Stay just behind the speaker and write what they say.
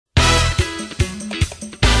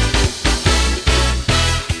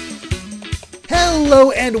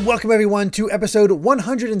Hello and welcome everyone to episode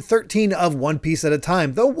 113 of One Piece at a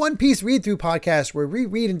Time, the One Piece read-through podcast where we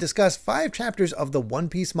read and discuss 5 chapters of the One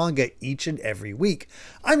Piece manga each and every week.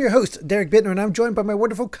 I'm your host, Derek Bittner, and I'm joined by my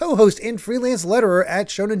wonderful co-host and freelance letterer at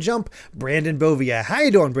Shonen Jump, Brandon Bovia. How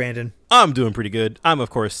you doing, Brandon? I'm doing pretty good. I'm, of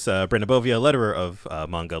course, Brandon Bovia, letterer of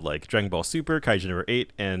manga like Dragon Ball Super, Kaiju number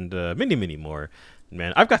 8, and many more.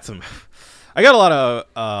 Man, I got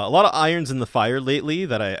a lot of irons in the fire lately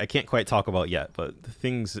that I can't quite talk about yet, but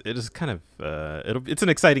it is kind of it's an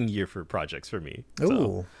exciting year for projects for me.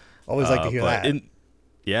 Ooh, always like to hear that.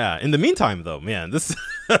 In the meantime, though, man, this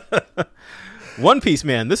One Piece,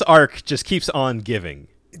 man, this arc just keeps on giving.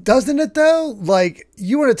 Doesn't it though? Like,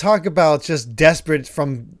 you want to talk about just desperate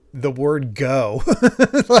from the word go.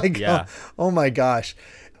 Like, yeah. Oh my gosh.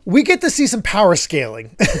 We get to see some power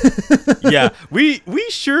scaling. Yeah, we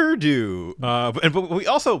sure do. But we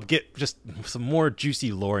also get just some more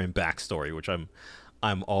juicy lore and backstory, which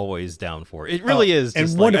I'm always down for. It really is, and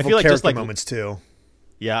just wonderful I feel like character just like moments too.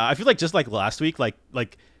 Yeah, I feel like just like last week, like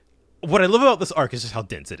what I love about this arc is just how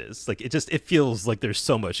dense it is. Like it feels like there's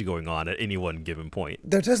so much going on at any one given point.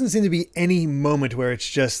 There doesn't seem to be any moment where it's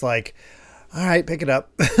just like, all right, pick it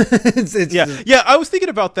up. Yeah. I was thinking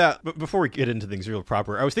about that, but before we get into things real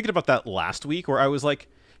proper, I was thinking about that last week where I was like,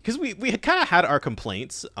 because we had kind of had our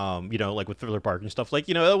complaints, like with Thriller Bark and stuff, like,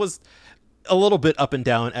 it was a little bit up and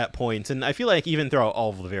down at points, and I feel like even throughout all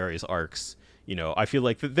of the various arcs, I feel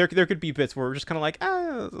like there could be bits where we're just kind of like,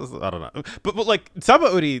 I don't know, but like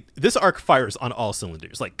Sabaody, this arc fires on all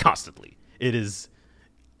cylinders, like constantly. It is,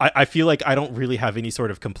 I feel like I don't really have any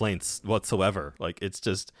sort of complaints whatsoever. Like it's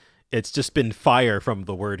just been fire from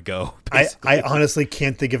the word go. I honestly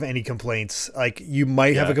can't think of any complaints. Like, you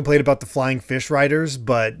might have a complaint about the flying fish riders,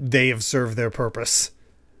 but they have served their purpose.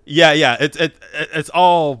 Yeah. It's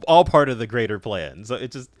all part of the greater plan. So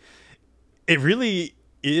it really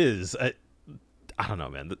is. I don't know,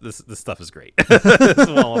 man. This stuff is great. That's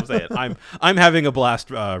all I'm saying. I'm having a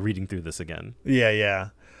blast reading through this again.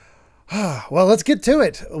 Yeah. Well, let's get to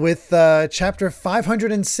it with chapter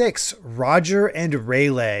 506, Roger and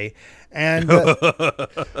Rayleigh. And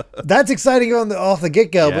that's exciting off the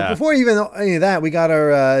get-go. Yeah. But before even any of that, we got our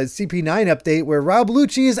CP9 update where Rob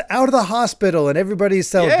Lucci is out of the hospital and everybody's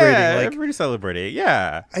celebrating. Yeah, everybody's celebrating.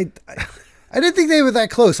 Yeah. I didn't think they were that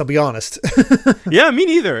close, I'll be honest. Yeah, me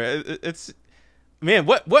neither. It's... Man,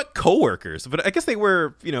 what coworkers? But I guess they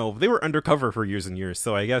were undercover for years and years.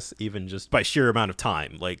 So I guess even just by sheer amount of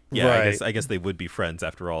time, like, yeah, right. I guess they would be friends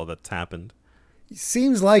after all that's happened.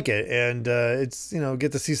 Seems like it, and it's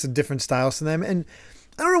get to see some different styles from them. And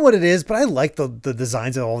I don't know what it is, but I like the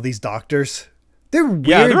designs of all these doctors. They're weird,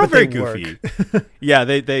 yeah, they're all very goofy. Yeah,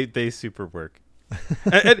 they super work.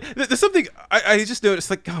 and there's something I just noticed,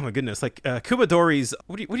 like, oh my goodness, like Kumadori's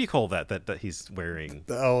what do you call that he's wearing?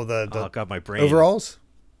 Oh god, my brain.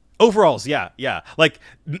 Overalls, yeah, like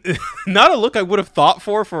not a look I would have thought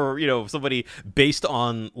for somebody based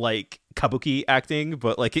on like kabuki acting,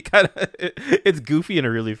 but like it's goofy in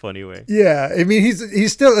a really funny way. Yeah, I mean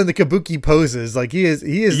he's still in the kabuki poses, like he is.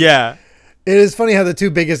 Yeah, it is funny how the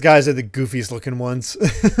two biggest guys are the goofiest looking ones.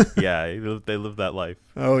 Yeah, they live that life.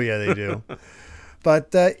 Oh yeah, they do.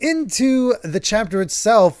 But into the chapter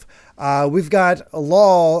itself, we've got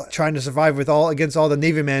Law trying to survive against all the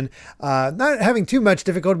Navy men, not having too much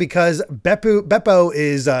difficulty because Beppo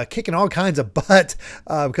is kicking all kinds of butt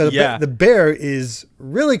because the bear is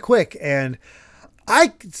really quick, and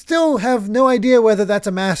I still have no idea whether that's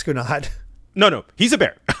a mask or not. No, he's a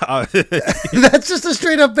bear. That's just a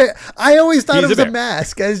straight up bear. I always thought it was a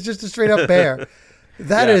mask. It's just a straight up bear.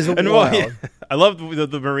 That is wild. Well, yeah. I love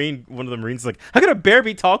the Marine. One of the Marines is like, how could a bear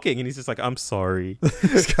be talking? And he's just like, I'm sorry.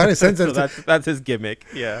 It's kind of sensitive. So that's his gimmick.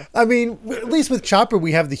 Yeah. I mean, at least with Chopper,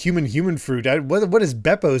 we have the human fruit. What is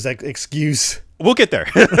Beppo's excuse? We'll get there.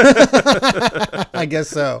 I guess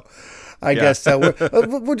so. I guess so.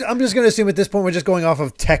 I'm just going to assume at this point we're just going off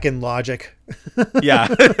of Tekken logic. Yeah.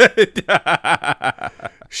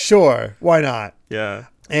 Sure. Why not? Yeah.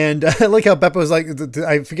 And I like how Beppo's like,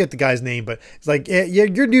 I forget the guy's name, but it's like, yeah,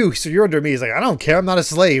 you're new, so you're under me. He's like, I don't care. I'm not a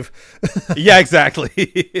slave. Yeah, exactly.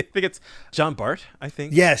 I think it's John Bart, I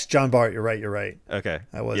think. Yes, John Bart. You're right. Okay.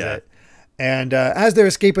 That was it. And as they're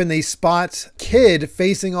escaping, they spot Kid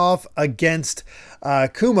facing off against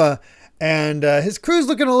Kuma, and his crew's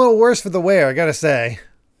looking a little worse for the wear, I gotta say.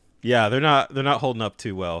 Yeah, they're not holding up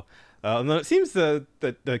too well. It seems that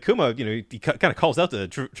Kuma, he kind of calls out to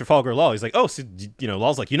Trafalgar Law. He's like, oh, so,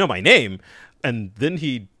 Law's like, my name. And then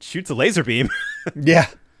he shoots a laser beam. Yeah.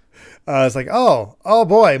 It's like, oh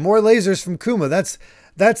boy, more lasers from Kuma. That's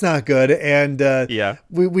That's not good. And Yeah.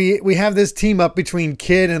 we have this team up between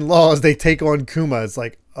Kid and Law as they take on Kuma. It's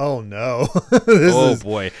like, oh no.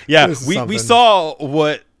 Boy. Yeah, we something. saw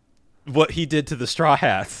what he did to the Straw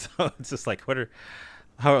Hats. It's just like,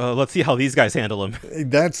 let's see how these guys handle him.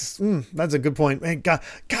 That's a good point. Man, God,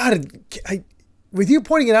 with you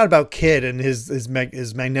pointing it out about Kid and his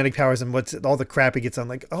magnetic powers and what's all the crap he gets on,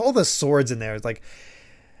 like all the swords in there, it's like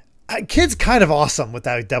Kid's kind of awesome with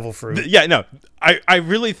that devil fruit. Yeah, no, I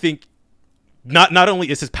really think not only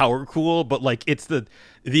is his power cool, but like it's the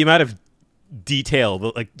amount of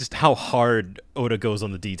detail, like just how hard Oda goes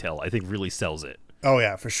on the detail, I think really sells it. Oh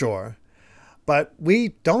yeah, for sure. But we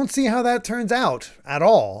don't see how that turns out at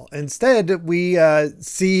all. Instead, we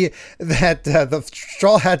see that the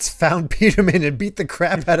Straw Hats found Peterman and beat the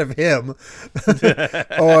crap out of him.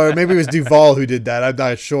 Or maybe it was Duval who did that. I'm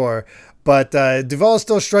not sure. But Duval is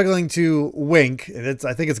still struggling to wink, and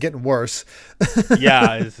I think it's getting worse.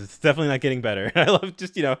 Yeah, it's definitely not getting better. I love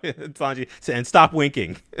just, Sanji saying, stop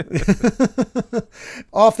winking.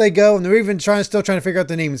 Off they go, and they're even still trying to figure out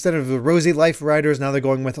the name. Instead of the Rosy Life Riders, now they're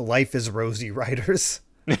going with Life is Rosy Riders.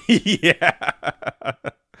 Yeah.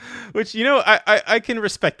 Which, I can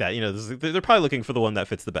respect that. They're probably looking for the one that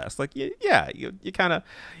fits the best. Like, yeah, you kind of,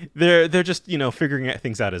 they're just, figuring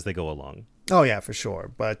things out as they go along. Oh yeah, for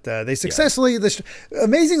sure. But they successfully,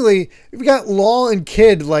 amazingly, we got Law and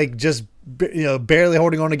Kid like just barely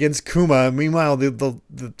holding on against Kuma. Meanwhile,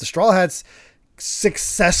 the Straw Hats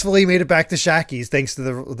successfully made it back to Shacky's thanks to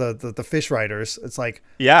the fish riders. It's like,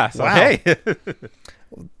 yeah, so wow. Hey,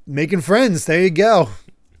 making friends. There you go.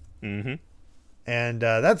 Mm-hmm. And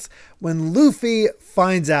that's when Luffy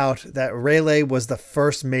finds out that Rayleigh was the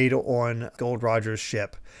first mate on Gold Roger's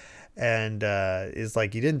ship. And is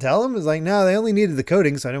like, you didn't tell him? It's like, no, they only needed the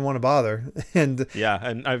coding, so I didn't want to bother. And yeah,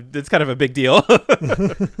 and it's kind of a big deal. Kind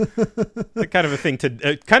of a thing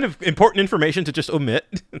kind of important information to just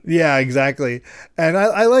omit. Yeah, exactly. And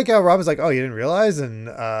I like how Robin's like, oh, you didn't realize? And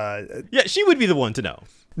yeah, she would be the one to know.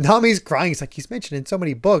 Nami's crying. He's like, he's mentioned in so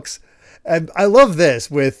many books. And I love this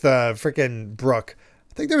with freaking Brooke.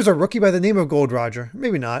 I think there was a rookie by the name of Gold Roger.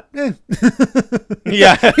 Maybe not.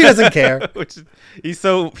 Yeah. He doesn't care.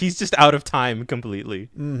 He's just out of time completely.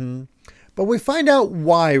 Mm-hmm. But we find out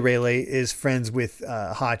why Rayleigh is friends with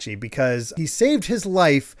Hachi, because he saved his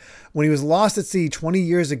life when he was lost at sea 20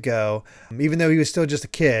 years ago, even though he was still just a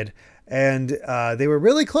kid. And they were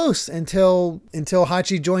really close until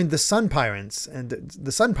Hachi joined the Sun Pirates. And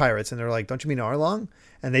they're like, don't you mean Arlong?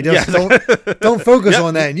 And they just don't focus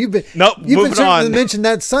on that. And you've been mentioned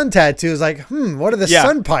that sun tattoo. It's like, what are the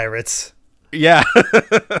Sun Pirates? Yeah.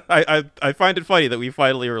 I find it funny that we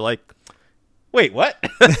finally were like, wait, what?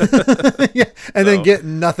 Yeah, and then get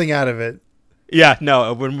nothing out of it. Yeah,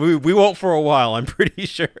 no, when we won't for a while, I'm pretty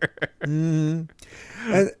sure.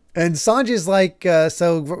 Mm-hmm. And Sanji's like,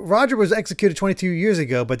 so Roger was executed 22 years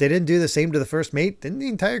ago, but they didn't do the same to the first mate. Didn't the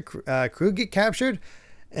entire crew get captured?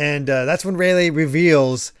 And that's when Rayleigh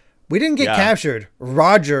reveals, we didn't get captured.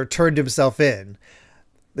 Roger turned himself in.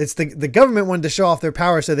 It's the government wanted to show off their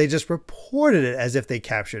power, so they just reported it as if they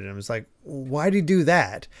captured him. It's like, why did he do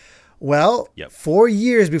that? Well, 4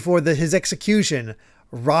 years before his execution,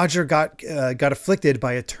 Roger got afflicted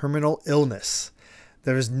by a terminal illness.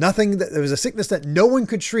 There was a sickness that no one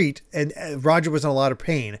could treat, and Roger was in a lot of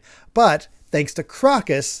pain. But thanks to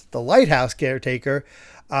Crocus, the lighthouse caretaker,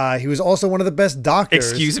 he was also one of the best doctors.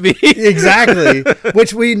 Excuse me? Exactly.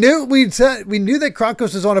 Which we knew that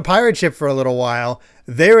Crocus was on a pirate ship for a little while.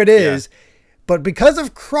 There it is. Yeah. But because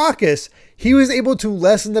of Crocus, he was able to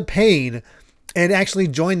lessen the pain and actually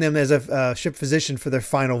join them as a ship physician for their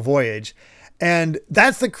final voyage. And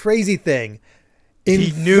that's the crazy thing.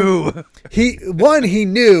 He knew. He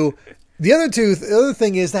knew. The other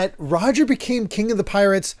thing is that Roger became king of the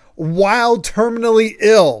pirates while terminally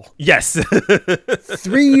ill. Yes.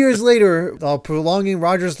 3 years later, while prolonging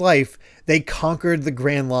Roger's life, they conquered the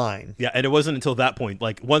Grand Line. Yeah, and it wasn't until that point,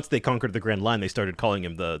 like once they conquered the Grand Line, they started calling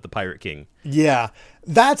him the Pirate King. Yeah,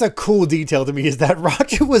 that's a cool detail to me, is that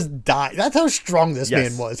Roger was dying. That's how strong this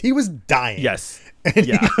man was. He was dying. Yes. And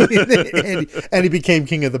he became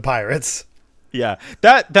king of the pirates. Yeah,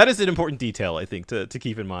 that is an important detail, I think, to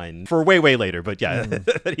keep in mind for way later. But yeah,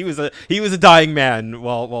 he was a dying man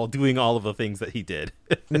while doing all of the things that he did.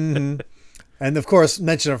 Mm-hmm. And of course,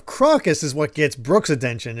 mention of Crocus is what gets Brooke's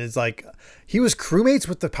attention. It's like, he was crewmates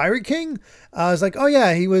with the Pirate King. I was like, oh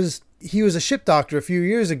yeah, he was a ship doctor a few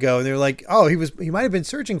years ago. And they were like, oh, he might have been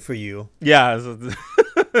searching for you. Yeah,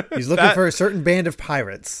 he's looking for a certain band of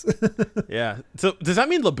pirates. Yeah. So does that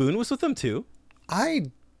mean Laboon was with them too?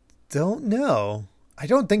 I don't know. I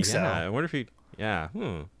don't think so. I wonder if he... Yeah.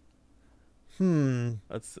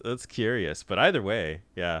 That's curious, but either way,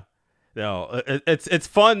 yeah. No, it's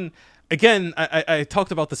fun. Again, I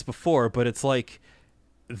talked about this before, but it's like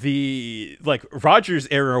Roger's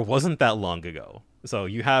era wasn't that long ago. So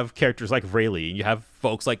you have characters like Rayleigh, and you have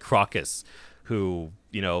folks like Crocus, who,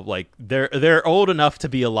 you know, like they're old enough to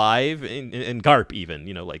be alive, and Garp even,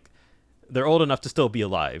 you know, like they're old enough to still be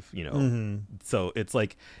alive, you know. So it's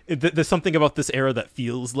like there's something about this era that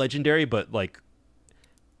feels legendary, but like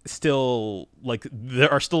still, like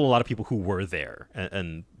there are still a lot of people who were there,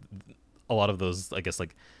 and a lot of those, I guess,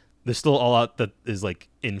 like there's still a lot that is like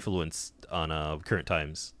influenced on current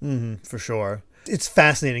times. For sure. It's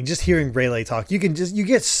fascinating just hearing Rayleigh talk. You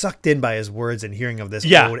get sucked in by his words and hearing of this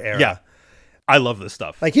old era. Yeah. I love this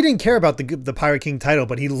stuff. Like, he didn't care about the Pirate King title,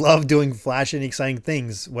 but he loved doing flashy and exciting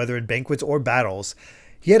things, whether in banquets or battles.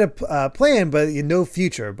 He had a plan, but no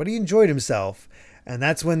future, but he enjoyed himself. And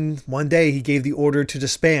that's when one day he gave the order to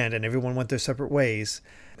disband and everyone went their separate ways.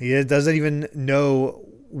 He doesn't even know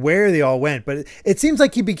where they all went, but it seems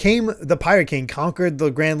like he became the Pirate King, conquered the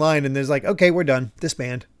Grand Line, and there's like, okay, we're done,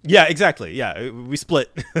 disband. Yeah, exactly. Yeah, we split.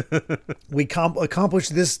 We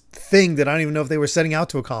accomplished this thing that I don't even know if they were setting out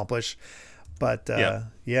to accomplish. But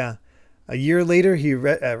yeah, a year later he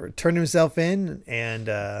turned himself in, and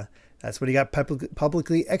that's when he got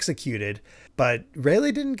publicly executed. But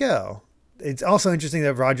Rayleigh didn't go. It's also interesting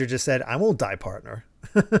that Roger just said, "I won't die, partner."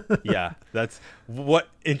 Yeah, that's what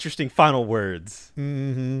interesting final words.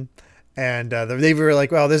 And they were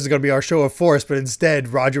like, well, this is going to be our show of force, but instead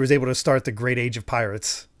Roger was able to start the Great Age of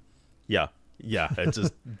Pirates. Yeah, it's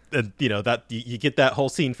just you know, that you get that whole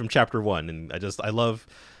scene from chapter 1, and I love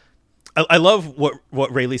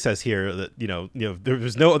what Rayleigh says here, that you know there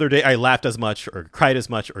was no other day I laughed as much or cried as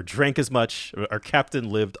much or drank as much. Our captain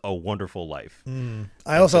lived a wonderful life.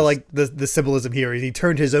 I also like the symbolism here. He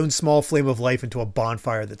turned his own small flame of life into a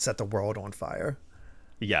bonfire that set the world on fire.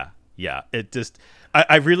 Yeah. It just,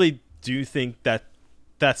 I really do think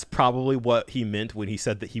that's probably what he meant when he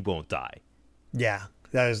said that he won't die. Yeah,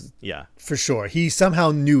 that is for sure. He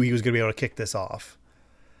somehow knew he was going to be able to kick this off.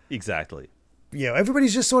 Exactly. You know,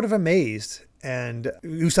 everybody's just sort of amazed. And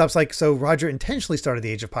Usopp's like, so Roger intentionally started the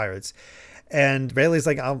Age of Pirates. And Rayleigh's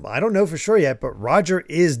like, I don't know for sure yet, but Roger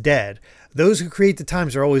is dead. Those who create the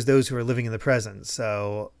times are always those who are living in the present.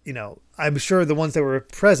 So, you know, I'm sure the ones that were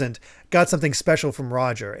present got something special from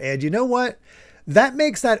Roger. And you know what? That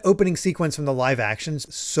makes that opening sequence from the live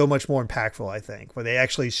actions so much more impactful, I think, where they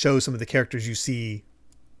actually show some of the characters you see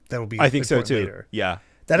that will be I think so too. Later. Yeah.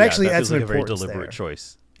 That actually adds some like a very importance deliberate there.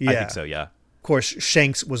 choice. Yeah. I think so, yeah. Of course,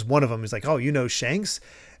 Shanks was one of them. He's like, oh, you know Shanks?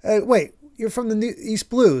 Wait, you're from the East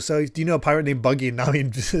Blue, so do you know a pirate named Buggy? And I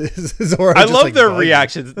mean, Zoro. I love like, their Buggy.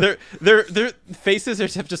 Reactions. Their faces are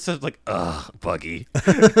just like, ugh, Buggy.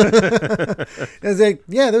 It's like,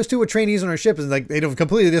 yeah, those two were trainees on our ship, and like they don't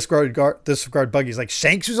completely disregard Buggy. He's like,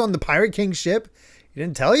 Shanks was on the Pirate King ship. He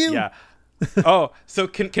didn't tell you? Yeah. Oh, so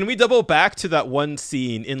can we double back to that one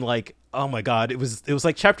scene in like, oh my God, it was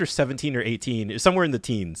like chapter 17 or 18, somewhere in the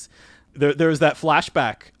teens. There was that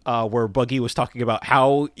flashback where Buggy was talking about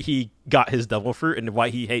how he got his devil fruit and why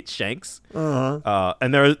he hates Shanks.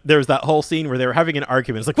 And there's that whole scene where they were having an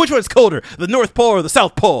argument. It's like, which one's colder, the North Pole or the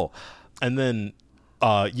South Pole? And then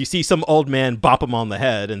you see some old man bop him on the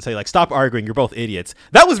head and say, like, stop arguing, you're both idiots.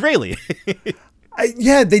 That was Rayleigh.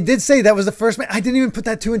 Yeah, they did say that was the first mate. I didn't even put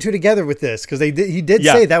that two and two together with this, because he did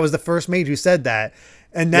say that was the first mate who said that.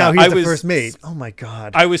 And now he's the first mate. Oh, my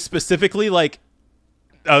God. I was specifically like,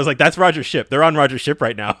 I was like, that's Roger's ship. They're on Roger's ship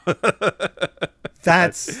right now.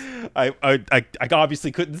 That's... I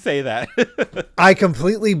obviously couldn't say that. I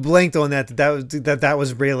completely blanked on that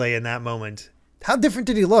was Rayleigh in that moment. How different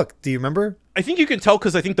did he look? Do you remember? I think you can tell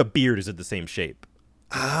because I think the beard is in the same shape.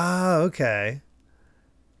 Ah, okay.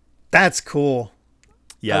 That's cool.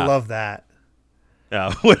 Yeah. I love that.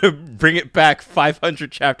 Yeah, bring it back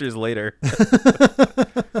 500 chapters later.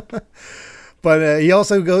 But he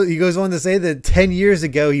also goes on to say that 10 years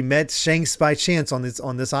ago he met Shanks by chance on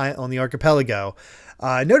the archipelago.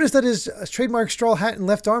 Noticed that his trademark straw hat and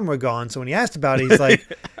left arm were gone. So when he asked about it, he's like,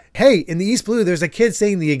 "Hey, in the East Blue, there's a kid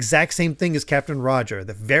saying the exact same thing as Captain Roger,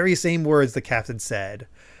 the very same words the captain said."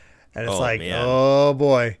 And it's man. Oh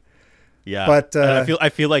boy. Yeah, but I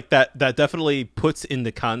feel like that definitely puts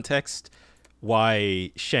into context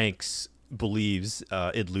why Shanks believes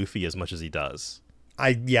in Luffy as much as he does.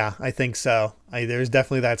 I think so. There's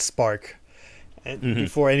definitely that spark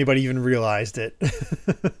before anybody even realized it.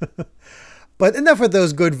 But enough of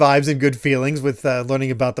those good vibes and good feelings with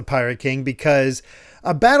learning about the Pirate King, because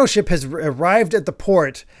a battleship has arrived at the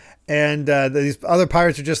port, And these other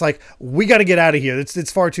pirates are just like, we got to get out of here.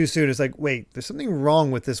 It's far too soon. It's like, wait, there's something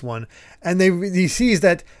wrong with this one. And he sees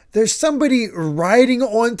that there's somebody riding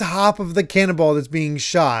on top of the cannonball that's being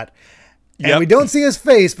shot. And we don't see his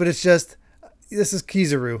face, but it's just, this is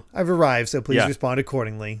Kizaru. I've arrived, so please respond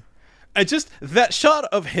accordingly. And just that shot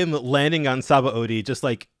of him landing on Sabaody, just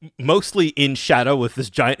like mostly in shadow with this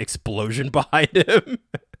giant explosion behind him.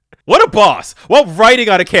 What a boss! While riding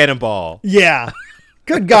on a cannonball. Yeah.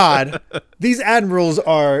 Good God. These admirals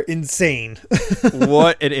are insane.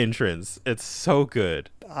 What an entrance. It's so good.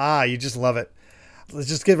 You just love it. Let's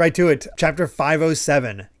just get right to it. Chapter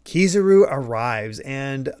 507. Kizaru arrives,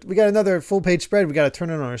 and we got another full-page spread. We got to turn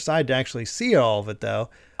it on our side to actually see all of it, though.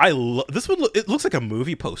 This one. It looks like a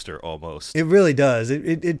movie poster almost. It really does.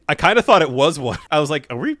 I kind of thought it was one. I was like,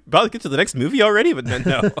 are we about to get to the next movie already? But then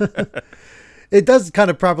no. It does kind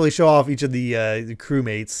of properly show off each of the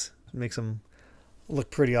crewmates. It makes them look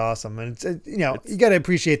pretty awesome, and you got to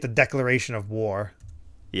appreciate the declaration of war.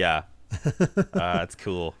 Yeah. That's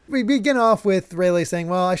cool. We begin off with Rayleigh saying,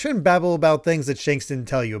 well, I shouldn't babble about things that Shanks didn't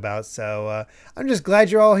tell you about, so I'm just glad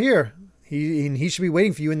you're all here. He should be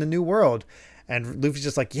waiting for you in the new world. And Luffy's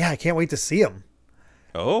just like, yeah, I can't wait to see him.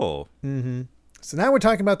 Oh. Mm-hmm. So now we're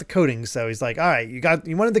talking about the coating. So he's like, all right,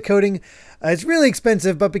 you wanted the coating. It's really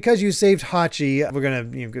expensive, but because you saved Hachi, we're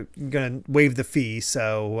gonna waive the fee.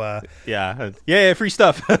 So yeah, free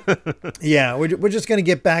stuff. Yeah, we're just gonna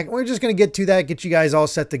get back. We're just gonna get to that, get you guys all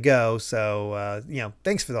set to go. So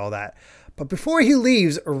thanks for all that. But before he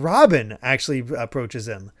leaves, Robin actually approaches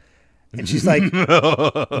him, and she's like,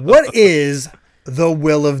 "What is the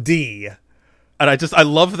will of D?" And I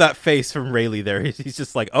love that face from Rayleigh there. He's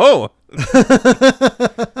just like, oh.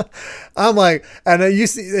 I'm like, and you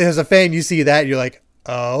see, as a fan, you see that, and you're like,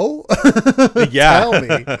 oh? Yeah. Tell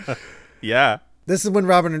me. Yeah. This is when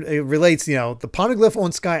Robin relates, the poneglyph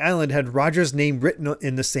on Sky Island had Roger's name written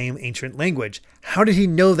in the same ancient language. How did he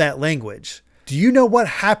know that language? Do you know what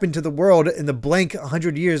happened to the world in the blank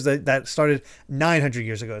 100 years that started 900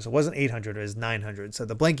 years ago? So it wasn't 800, it was 900. So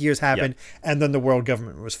the blank years happened, and then the world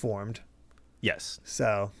government was formed. Yes.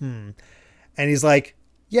 So, And he's like,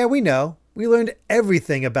 yeah, we know. We learned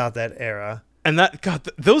everything about that era. And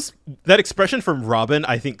that expression from Robin,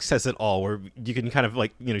 I think, says it all. Where you can kind of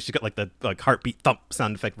she's got like the heartbeat thump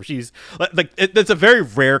sound effect, where she's it's a very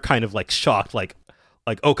rare kind of shocked, like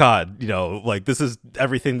oh God, this is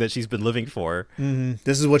everything that she's been living for. Mm-hmm.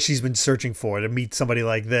 This is what she's been searching for, to meet somebody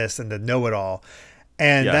like this and to know it all.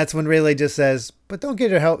 And that's when Rayleigh just says, but don't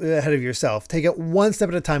get ahead of yourself. Take it one step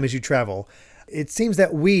at a time as you travel. It seems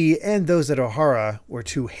that we and those at O'Hara were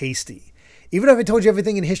too hasty. Even if I told you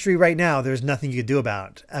everything in history right now, there's nothing you could do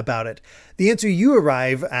about it. The answer you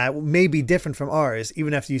arrive at may be different from ours,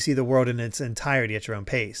 even after you see the world in its entirety at your own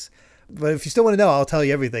pace. But if you still want to know, I'll tell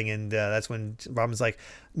you everything. And that's when Robin's like,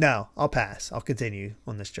 no, I'll pass. I'll continue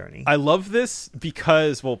on this journey. I love this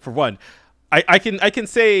because, well, for one, I think I can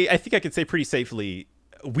say pretty safely,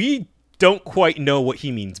 we don't quite know what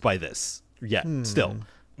he means by this yet. Still,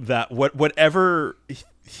 that whatever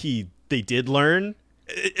they did learn,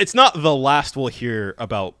 it's not the last we'll hear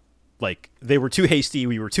about. They were too hasty,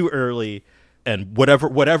 we were too early, and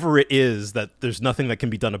whatever it is, that there's nothing that can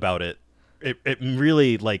be done about it. It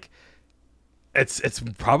really it's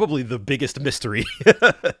probably the biggest mystery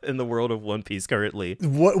in the world of One Piece currently.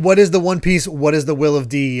 What is the One Piece? What is the will of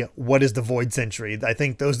D? What is the Void Century? I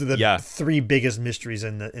think those are the three biggest mysteries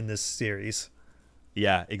in this series.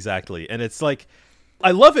 Yeah, exactly. And it's I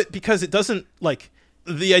love it because it doesn't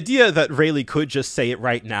the idea that Rayleigh could just say it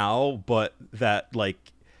right now, but that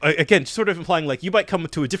again, sort of implying you might come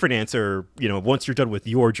to a different answer, once you're done with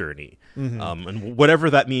your journey, and whatever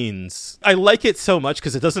that means. I like it so much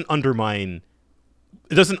because it doesn't undermine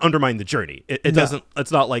the journey. It doesn't.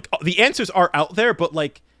 It's not the answers are out there, but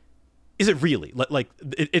is it really?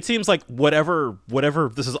 It seems like whatever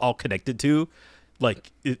this is all connected to,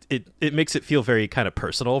 it makes it feel very kind of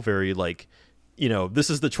personal, very this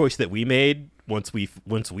is the choice that we made once we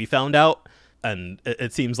found out, and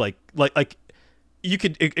it seems like you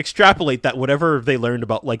could extrapolate that whatever they learned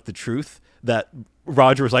about the truth, that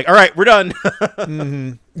Roger was like, all right, we're done.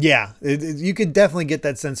 Mm-hmm. Yeah, you could definitely get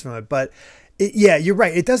that sense from it, but. You're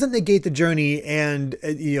right. It doesn't negate the journey, and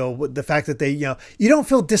the fact that they, you don't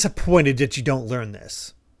feel disappointed that you don't learn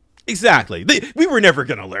this. Exactly. We were never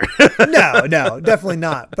going to learn. No, definitely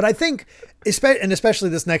not. But I think, especially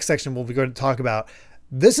this next section we'll be going to talk about,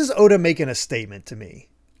 this is Oda making a statement to me.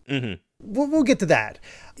 Mm-hmm. We'll get to that.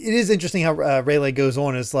 It is interesting how Rayleigh goes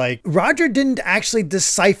on. It's like, Roger didn't actually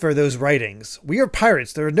decipher those writings. We are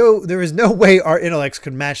pirates. There is no way our intellects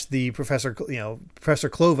could match the Professor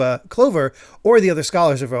Clover or the other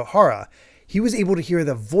scholars of O'Hara. He was able to hear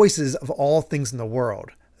the voices of all things in the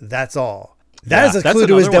world. That's all. That is a clue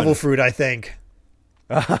to his devil fruit, I think.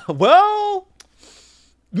 Well,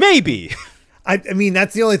 maybe. I mean,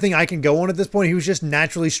 that's the only thing I can go on at this point. He was just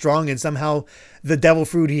naturally strong, and somehow the devil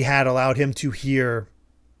fruit he had allowed him to hear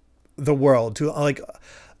the world, to, like,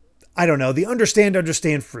 I don't know, the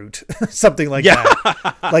understand fruit, something like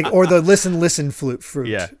that, like, or the listen fruit.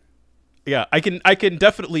 Yeah. I can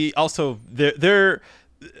definitely also the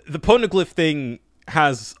poneglyph thing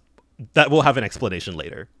that will have an explanation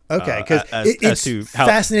later. Okay, because it's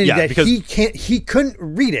fascinating that he couldn't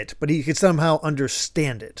read it, but he could somehow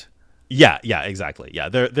understand it. Yeah, exactly. Yeah,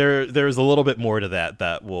 there's a little bit more to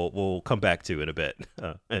that we'll come back to in a bit,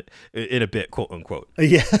 quote unquote.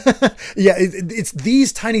 Yeah, it's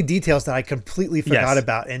these tiny details that I completely forgot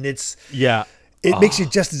about, and it makes you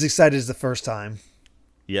just as excited as the first time.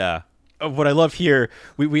 Yeah. What I love here,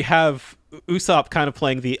 we have Usopp kind of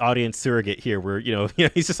playing the audience surrogate here, where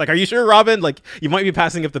he's just like, "Are you sure, Robin? Like, you might be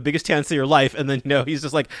passing up the biggest chance of your life." And then he's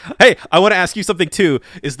just like, "Hey, I want to ask you something too.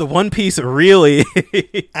 Is the One Piece really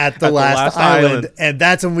at the last island?" And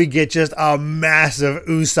that's when we get just a massive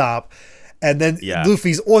Usopp. And then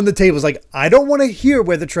Luffy's on the table. Is like, I don't want to hear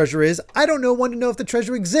where the treasure is. I don't want to know if the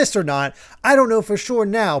treasure exists or not. I don't know for sure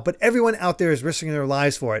now, but everyone out there is risking their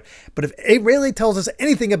lives for it. But if Rayleigh tells us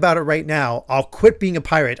anything about it right now, I'll quit being a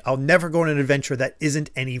pirate. I'll never go on an adventure that isn't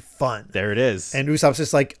any fun. There it is. And Usopp's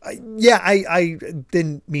just like, I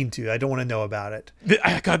didn't mean to. I don't want to know about it.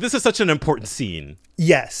 God, this is such an important scene.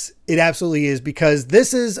 Yes, it absolutely is, because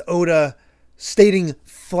this is Oda stating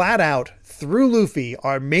flat out through Luffy,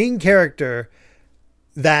 our main character,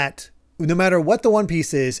 that no matter what the One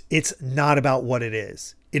Piece is, it's not about what it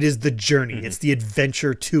is. It is the journey. Mm-hmm. It's the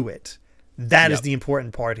adventure to it. That is the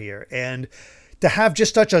important part here. And to have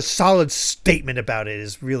just such a solid statement about it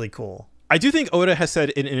is really cool. I do think Oda has said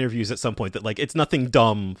in interviews at some point that, like, it's nothing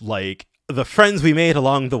dumb like the friends we made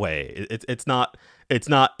along the way. It's not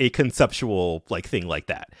a conceptual like thing like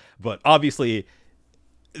that. But obviously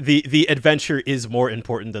the adventure is more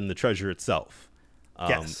important than the treasure itself.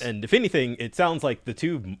 Yes. And if anything, it sounds like the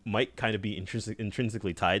two might kind of be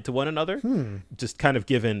intrinsically tied to one another. Just kind of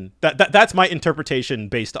given that's my interpretation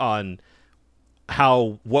based on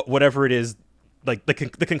whatever it is, like the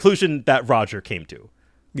conclusion that Roger came to.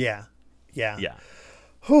 Yeah.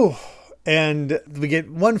 Whew. And we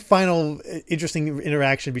get one final interesting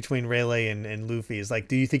interaction between Rayleigh and Luffy. Is like,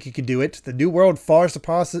 do you think you can do it? The new world far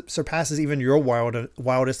surpasses even your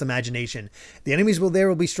wildest imagination. The enemies there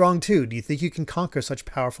will be strong too. Do you think you can conquer such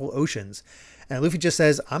powerful oceans? And Luffy just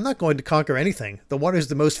says, I'm not going to conquer anything. The water is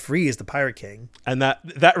the most free as the Pirate King. And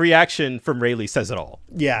that reaction from Rayleigh says it all.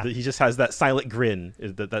 Yeah. He just has that silent grin.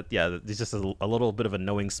 It's just a little bit of a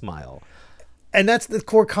knowing smile. And that's the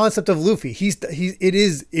core concept of Luffy. It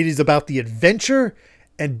is about the adventure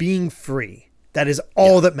and being free. That is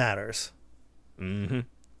all that matters. Mm-hmm.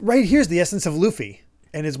 Right here's the essence of Luffy,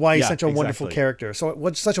 and is why he's such a wonderful character. So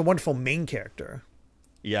what's such a wonderful main character?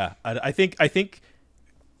 Yeah, I think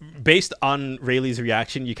based on Rayleigh's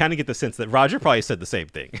reaction, you kind of get the sense that Roger probably said the same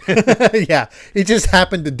thing. Yeah, he just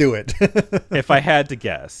happened to do it. If I had to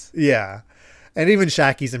guess. Yeah, and even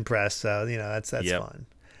Shaki's impressed. So that's fun.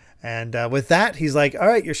 And with that, he's like, all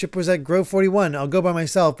right, your ship was at Grove 41. I'll go by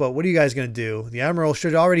myself, but what are you guys going to do? The Admiral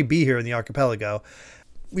should already be here in the archipelago.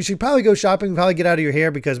 We should probably go shopping, probably get out of your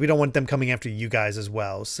hair, because we don't want them coming after you guys as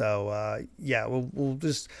well. So,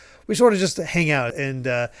 we sort of just hang out.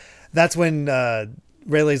 And that's when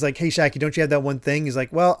Rayleigh's like, hey, Shaki, don't you have that one thing? He's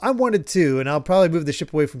like, well, I wanted to, and I'll probably move the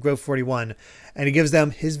ship away from Grove 41. And he gives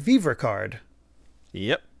them his Viver card.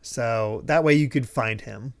 Yep. So that way you could find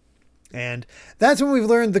him. And that's when we've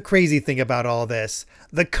learned the crazy thing about all this.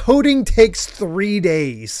 The coding takes 3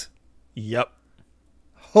 days. Yep.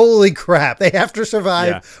 Holy crap. They have to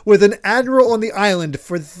survive with an admiral on the island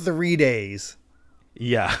for 3 days.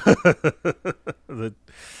 Yeah.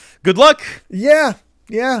 Good luck. Yeah.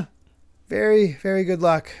 Very, very good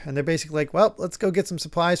luck. And they're basically like, well, let's go get some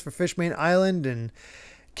supplies for Fishman Island. And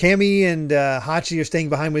Camie and Hachi are staying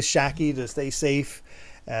behind with Shaki to stay safe.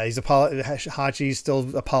 Hachi's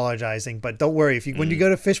still apologizing, but don't worry. When you go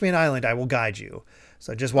to Fishman Island, I will guide you.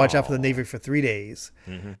 So just watch out for the Navy for 3 days.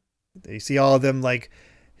 Mm-hmm. You see all of them like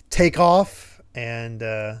take off, and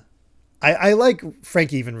I like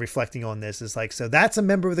Frankie even reflecting on this. Is like, so that's a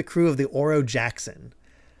member of the crew of the Oro Jackson.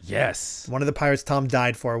 Yes. One of the pirates Tom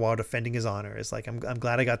died for while defending his honor. It's like, I'm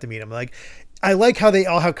glad I got to meet him. Like, I like how they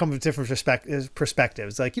all have come from different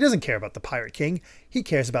perspectives. Like, he doesn't care about the Pirate King. He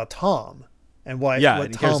cares about Tom and what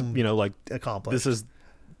and Tom cares, like accomplished. This is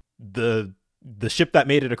the ship that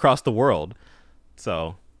made it across the world.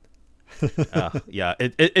 So,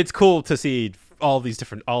 it's cool to see all these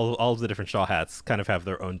different, all of the different Straw Hats kind of have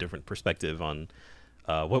their own different perspective on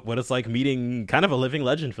what it's like meeting kind of a living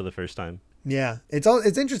legend for the first time. Yeah,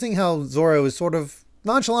 it's interesting how Zoro is sort of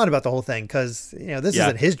nonchalant about the whole thing because this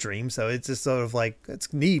isn't his dream, so it's just sort of like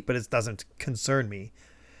it's neat, but it doesn't concern me.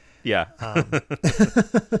 Yeah.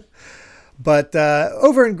 But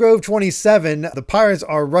over in Grove 27, the pirates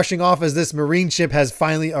are rushing off as this marine ship has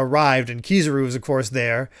finally arrived, and Kizaru is of course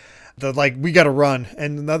there. They're like, we got to run,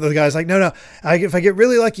 and another guy's like, no, if I get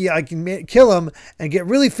really lucky, I can kill him and get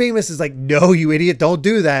really famous. Is like, no, you idiot, don't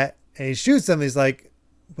do that. And he shoots him. He's like,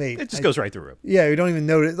 wait, it just goes right through him. Yeah, you don't even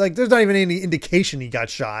notice. Like, there's not even any indication he got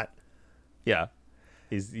shot. Yeah,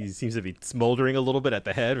 he seems to be smoldering a little bit at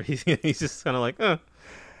the head. He's just kind of like,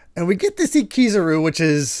 And we get to see Kizaru, which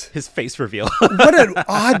is his face reveal. What an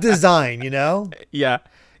odd design, Yeah.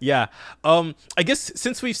 I guess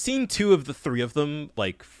since we've seen 2 of the 3 of them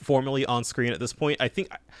like formally on screen at this point, I think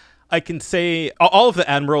I can say all of the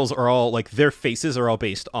admirals are all like their faces are all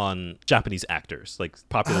based on Japanese actors, like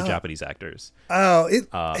popular Japanese actors. Oh,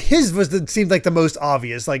 his seemed like the most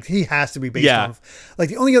obvious. Like he has to be based on. Like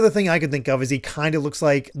the only other thing I could think of is he kind of looks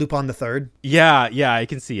like Lupin the Third. Yeah, I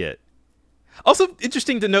can see it. Also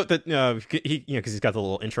interesting to note that he because he's got the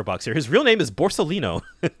little intro box here. His real name is Borsalino.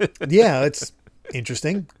 Yeah, it's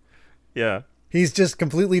interesting. Yeah, he's just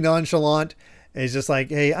completely nonchalant. And he's just like,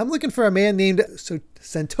 hey, I'm looking for a man named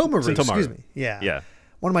Sentomaru. Excuse me. Yeah.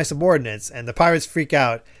 One of my subordinates. And the pirates freak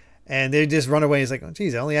out and they just run away. He's like, oh,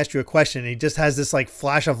 geez, I only asked you a question. And he just has this like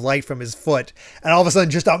flash of light from his foot. And all of a sudden,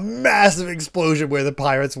 just a massive explosion where the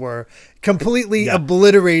pirates were, completely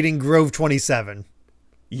obliterating Grove 27.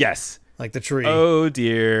 Yes. Like the tree. Oh,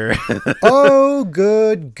 dear. Oh,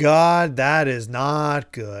 good God. That is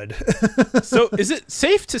not good. So is it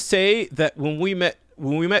safe to say that when we met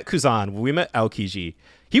Kuzan, when we met Aokiji,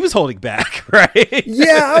 he was holding back, right?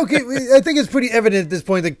 Yeah, okay. I think it's pretty evident at this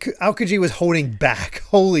point that Aokiji was holding back.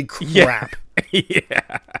 Holy crap.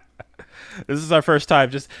 Yeah. This is our first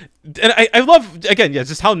time and I love, again,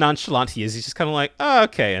 just how nonchalant he is. He's just kind of like, oh,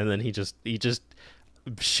 okay. And then he just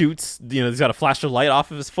shoots, he's got a flash of light off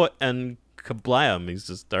of his foot and kablam. He's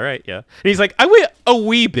just, all right, yeah. And he's like, I went a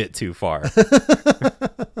wee bit too far.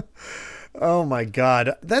 Oh my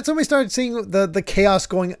God. That's when we started seeing the chaos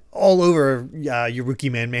going all over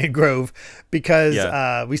Yaruki Man Grove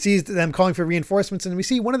because we see them calling for reinforcements and we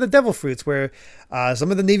see one of the devil fruits where some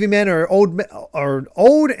of the Navy men are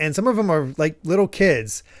old and some of them are like little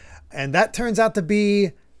kids. And that turns out to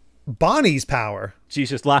be Bonnie's power. She's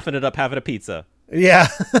just laughing it up, having a pizza. Yeah.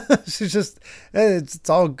 She's just, it's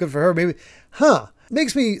all good for her. Maybe,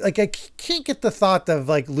 makes me like, I can't get the thought of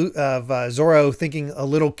like Zoro thinking a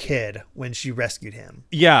little kid when she rescued him.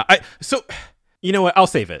 Yeah. So you know what? I'll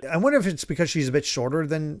save it. I wonder if it's because she's a bit shorter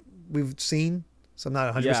than we've seen. So I'm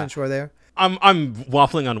not 100% sure there. I'm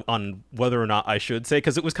waffling on whether or not I should say,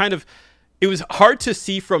 because it was hard to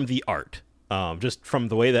see from the art. Just from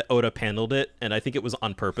the way that Oda handled it, and I think it was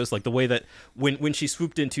on purpose. Like the way that when she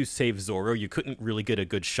swooped in to save Zoro, you couldn't really get a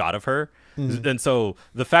good shot of her. Mm-hmm. And so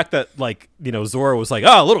the fact that Zoro was like,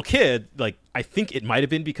 oh, a little kid, like I think it might have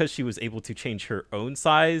been because she was able to change her own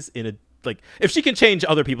size if she can change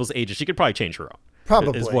other people's ages, she could probably change her own.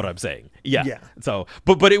 Probably is what I'm saying. Yeah. So,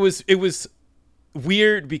 but it was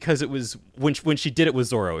weird because it was when she did it with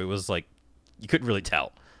Zoro, it was like you couldn't really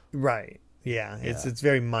tell. Right. Yeah, it's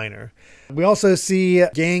very minor. We also see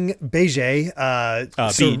Gang Beige.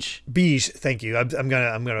 Beige. Thank you. I'm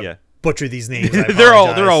gonna butcher these names. they're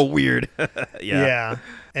all weird. Yeah.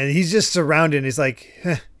 And he's just surrounded. He's like,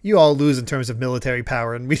 you all lose in terms of military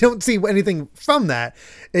power, and we don't see anything from that.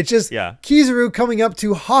 It's just Kizaru coming up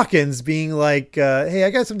to Hawkins, being like, "Hey, I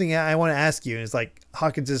got something I want to ask you." And it's like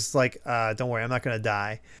Hawkins is like, "Don't worry, I'm not gonna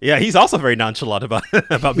die." Yeah, he's also very nonchalant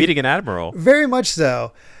about meeting an admiral. Very much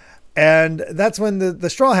so. And that's when the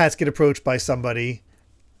Straw Hats get approached by somebody,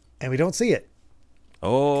 and we don't see it.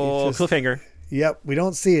 Oh, cliffhanger. Yep, we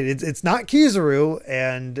don't see it. It's not Kizaru,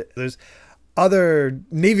 and there's other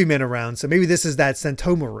Navy men around, so maybe this is that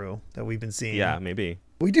Sentomaru that we've been seeing. Yeah, maybe.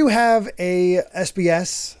 We do have a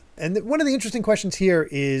SBS, and one of the interesting questions here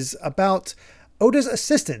is about Oda's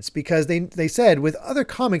assistants, because they said with other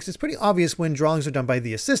comics, it's pretty obvious when drawings are done by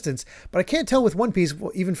the assistants, but I can't tell with One Piece,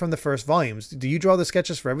 even from the first volumes. Do you draw the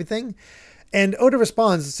sketches for everything? And Oda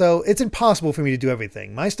responds, so it's impossible for me to do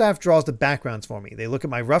everything. My staff draws the backgrounds for me. They look at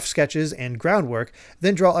my rough sketches and groundwork,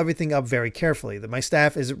 then draw everything up very carefully. My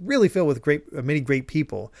staff is really filled with many great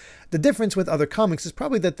people. The difference with other comics is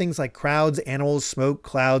probably that things like crowds, animals, smoke,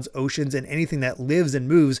 clouds, oceans, and anything that lives and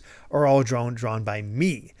moves are all drawn by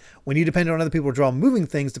me. When you depend on other people to draw moving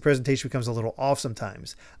things, the presentation becomes a little off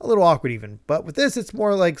sometimes. A little awkward even. But with this, it's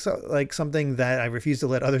more like something that I refuse to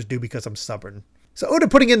let others do because I'm stubborn. So Oda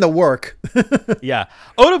putting in the work. Yeah.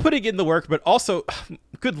 Oda putting in the work, but also,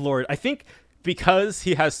 good Lord, I think because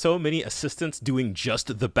he has so many assistants doing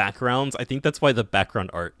just the backgrounds, I think that's why the background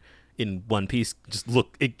art in One Piece just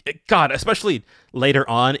God, especially later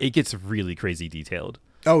on, it gets really crazy detailed.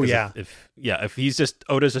 Oh, yeah. If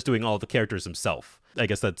Oda's just doing all the characters himself, I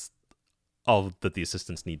guess that's all that the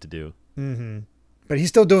assistants need to do. Mm-hmm. But he's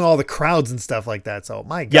still doing all the crowds and stuff like that. So,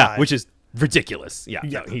 my God. Yeah, which is ridiculous. Yeah.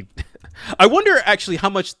 No, I wonder actually how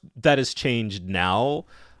much that has changed now,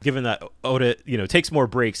 given that Oda, takes more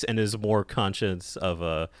breaks and is more conscious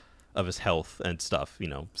of his health and stuff,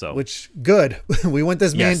 so. Which, good. We want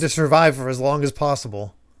this man to survive for as long as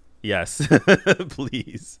possible. Yes,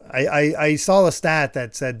 please. I saw a stat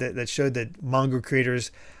that said that showed that manga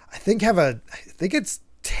creators, I think it's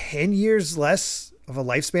 10 years less of a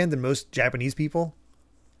lifespan than most Japanese people.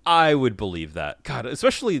 I would believe that. God,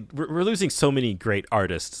 especially we're losing so many great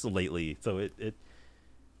artists lately. So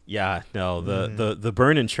the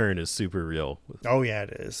burn and churn is super real. Oh yeah, it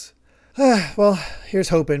is. Well, here's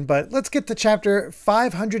hoping, but let's get to chapter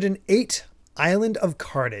 508, Island of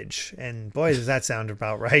Carnage. And boy, does that sound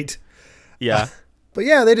about right. Yeah. But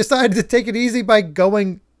yeah, they decided to take it easy by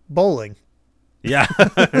going bowling. Yeah.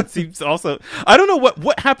 It seems also, I don't know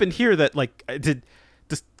what happened here that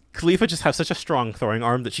does Khalifa just have such a strong throwing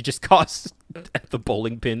arm that she just caused the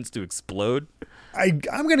bowling pins to explode? I'm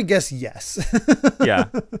going to guess yes. Yeah.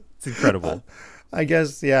 It's incredible. I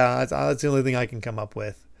guess, yeah, that's the only thing I can come up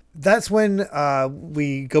with. That's when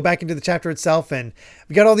we go back into the chapter itself, and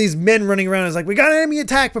we got all these men running around. It's like, we got an enemy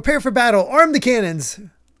attack, prepare for battle, arm the cannons.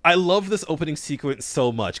 I love this opening sequence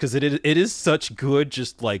so much because it is such good,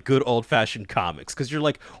 just like good old fashioned comics. Because you're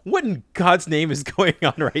like, what in God's name is going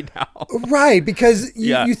on right now? Right, because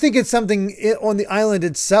you think it's something on the island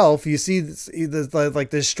itself. You see this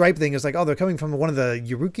stripe thing. It's like, oh, they're coming from one of the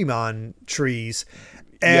Yurukimon trees,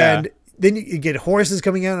 and then you get horses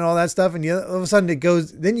coming out and all that stuff. And all of a sudden it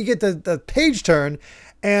goes. Then you get the page turn,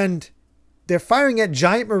 and they're firing at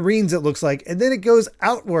giant marines. It looks like, and then it goes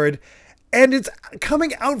outward. And it's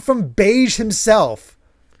coming out from Beige himself.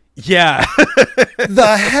 Yeah.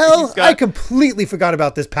 The hell? I completely forgot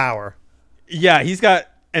about this power. Yeah, he's got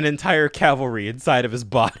an entire cavalry inside of his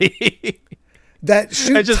body. That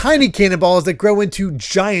shoot tiny cannonballs that grow into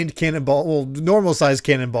giant normal-sized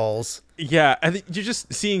cannonballs. Yeah, and you're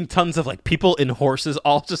just seeing tons of people in horses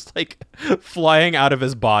all just flying out of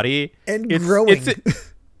his body. And growing.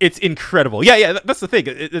 It's incredible. Yeah, that's the thing.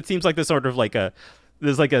 It seems like this sort of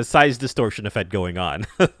there's a size distortion effect going on.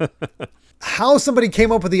 How somebody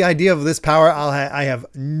came up with the idea of this power, I have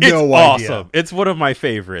no idea. It's awesome. It's one of my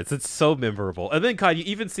favorites. It's so memorable. And then, God, you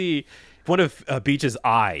even see one of Beach's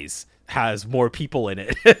eyes has more people in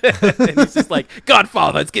it. And he's just like,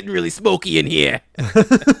 Godfather, it's getting really smoky in here.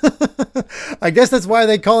 I guess that's why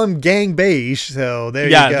they call him Gang Beige. So there you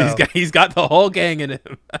go. Yeah, he's got the whole gang in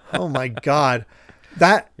him. Oh, my God.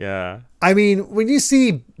 I mean, when you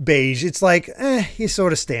see Beige, it's like, he's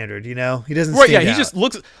sort of standard, He doesn't stand out.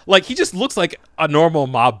 He just looks like a normal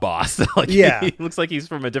mob boss. He looks like he's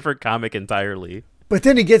from a different comic entirely. But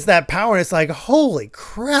then he gets that power, and it's like, holy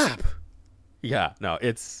crap. Yeah, no,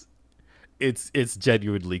 it's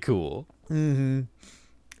genuinely cool. Mm-hmm.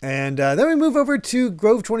 And then we move over to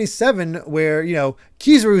Grove 27, where,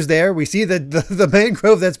 Kizaru's there. We see the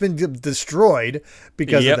mangrove that's been destroyed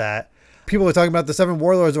because of that. People are talking about the 7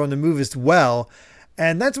 warlords are on the move as well.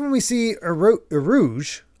 And that's when we see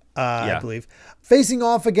Erouge, I believe, facing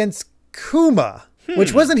off against Kuma,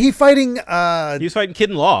 which wasn't he fighting... he was fighting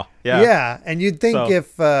Kid in Law. Yeah. Yeah, and you'd think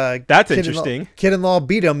if that's interesting. Kid in Law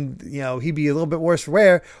beat him, he'd be a little bit worse for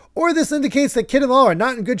wear. Or this indicates that Kid in Law are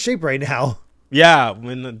not in good shape right now. Yeah,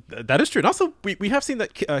 that is true. And also, we have seen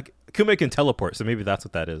that Kuma can teleport, so maybe that's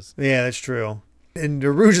what that is. Yeah, that's true. And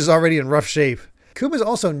Erouge is already in rough shape. Kuma's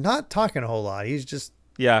also not talking a whole lot. He's just...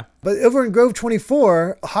 Yeah. But over in Grove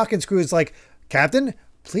 24, Hawkins' crew is like, Captain,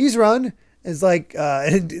 please run. It's like,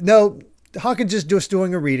 no, Hawkins just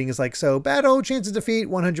doing a reading. It's like, so battle, chance of defeat,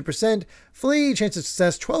 100%. Flee, chance of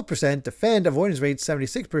success, 12%. Defend, avoidance rate,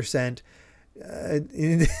 76%.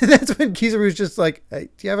 That's when Kizaru's just like, hey,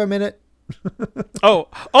 do you have a minute? Oh,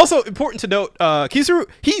 also important to note, Kizaru,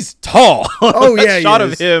 he's tall. Oh yeah, shot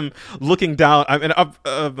of him looking down. I mean,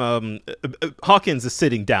 Hawkins is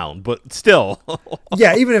sitting down, but still.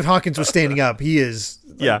 Yeah, even if Hawkins was standing up, he is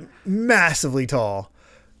yeah, massively tall.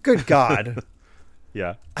 Good God.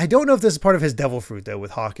 Yeah. I don't know if this is part of his devil fruit though,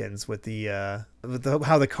 with Hawkins, with the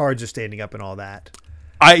how the cards are standing up and all that.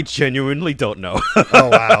 I genuinely don't know. Oh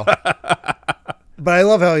wow. But I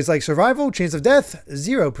love how he's like, survival, chance of death,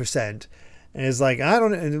 0%. And it's like, I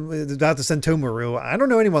don't know, about the Sentomaru, I don't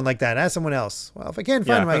know anyone like that. Ask someone else. Well, if I can't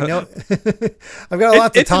find him, I know. I've got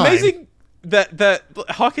lots of time. It's amazing that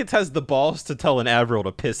Hawkins has the balls to tell an Admiral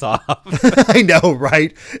to piss off. I know,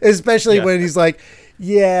 right? Especially when he's like,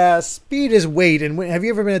 yeah, speed is weight. And have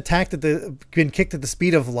you ever been been kicked at the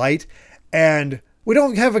speed of light? And we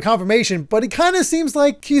don't have a confirmation, but it kind of seems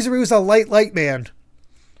like Kizaru's a light man.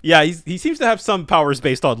 Yeah, he seems to have some powers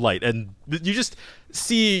based on light, and you just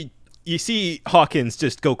see Hawkins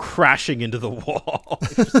just go crashing into the wall.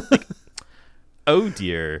 Like, oh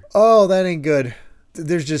dear. Oh, that ain't good.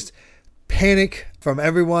 There's just panic from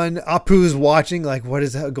everyone. Apu's watching, like, what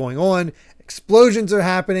is going on? Explosions are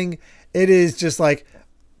happening. It is just like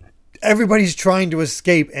everybody's trying to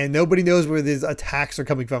escape, and nobody knows where these attacks are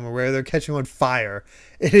coming from or where they're catching on fire.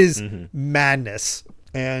 It is madness.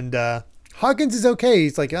 And Hawkins is okay.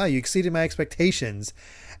 He's like, oh, you exceeded my expectations.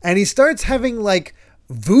 And he starts having like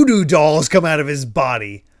voodoo dolls come out of his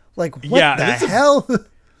body. Like, what the hell?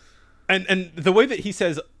 And the way that he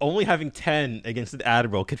says only having 10 against an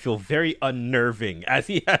Admiral could feel very unnerving as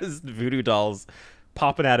he has voodoo dolls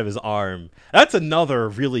popping out of his arm. That's another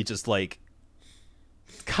really just like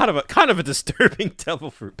kind of a disturbing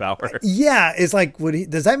devil fruit power. Yeah, it's like,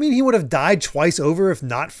 does that mean he would have died twice over if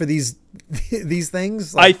not for these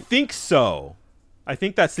things? Like, I think so. I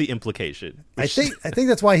think that's the implication. I think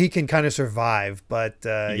that's why he can kind of survive. But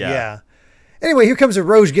yeah. Anyway, here comes a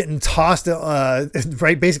Rouge getting tossed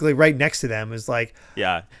basically right next to them. Is like,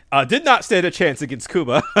 yeah, did not stand a chance against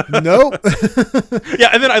Kuma. Nope.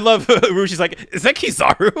 Yeah, and then I love Rouge. He's like, is that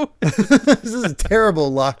Kizaru? This is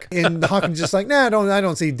terrible luck. And Hawkins just like, nah, I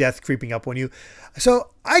don't see death creeping up on you.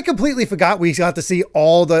 So I completely forgot we got to see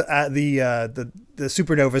all the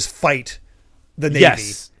supernovas fight the Navy.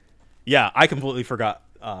 Yes. Yeah, I completely forgot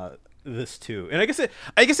this too. And I guess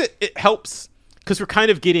it helps because we're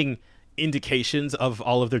kind of getting indications of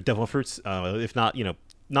all of their devil fruits, if not,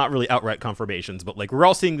 not really outright confirmations, but like we're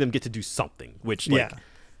all seeing them get to do something, which like,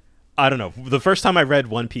 I don't know. The first time I read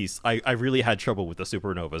One Piece, I really had trouble with the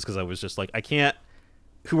supernovas because I was just like, I can't,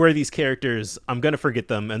 who are these characters? I'm going to forget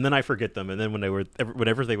them. And then I forget them. And then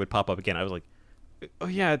whenever they would pop up again, I was like, oh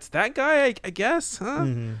yeah, it's that guy, I guess, huh?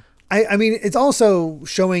 Mm-hmm. I mean, it's also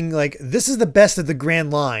showing like this is the best of the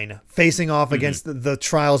Grand Line facing off against the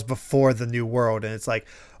trials before the New World. And it's like,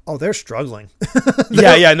 oh, they're struggling.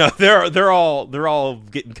 No, they're all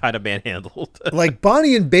getting kind of manhandled. Like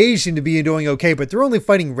Bonnie and Beige seem to be doing okay, but they're only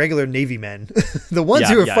fighting regular Navy men. The ones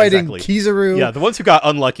who are fighting Kizaru, the ones who got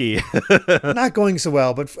unlucky, not going so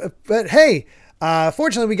well. But hey,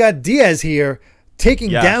 fortunately, we got Diaz here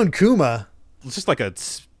taking down Kuma. It's just like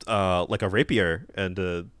a rapier and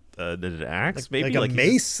an axe, maybe like a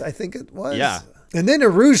mace. I think it was. Yeah, and then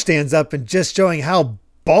Rouge stands up and just showing how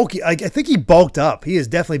bulky. I think he bulked up. He is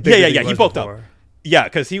definitely bigger. Yeah, he bulked up. Yeah,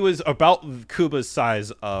 because he was about Kuma's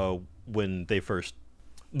size when they first.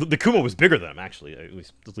 The Kuma was bigger than him, actually.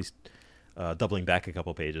 At least doubling back a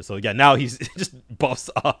couple pages. So yeah, now he's just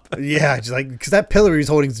buffs up. Yeah, just like because that pillar he's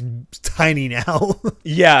holding is tiny now.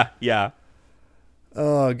 Yeah.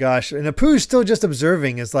 Oh gosh, and Apu's still just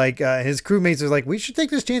observing. It's like his crewmates are like, "We should take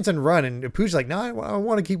this chance and run." And Apu's like, "No, I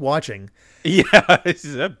want to keep watching." Yeah,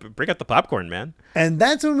 bring out the popcorn, man. And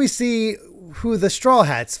that's when we see who the Straw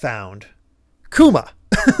Hats found. Kuma.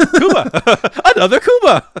 Another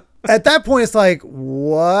Kuma. At that point, it's like,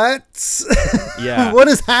 what? Yeah. What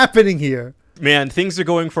is happening here? Man, things are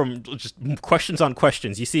going from just questions on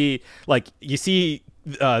questions. You see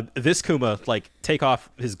this Kuma like take off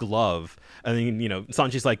his glove, and then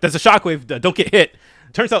Sanji's like, "There's a shockwave. Don't get hit."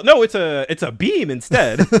 Turns out, no, it's a beam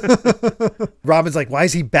instead. Robin's like, "Why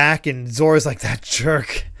is he back?" And Zora's like, "That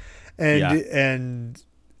jerk," and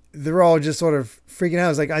they're all just sort of freaking out.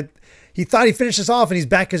 It's like he thought he finished us off, and he's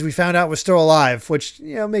back because we found out we're still alive, which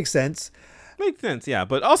makes sense. Makes sense, yeah.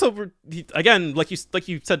 But also, again, like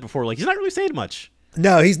you said before, like he's not really saying much.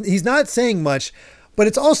 No, he's not saying much. But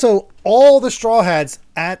it's also all the Straw Hats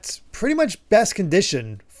at pretty much best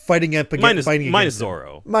condition fighting against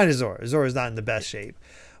Zoro. Minus Zoro. Zoro's not in the best shape.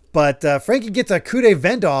 But Frankie gets a coup de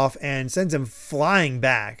vent off and sends him flying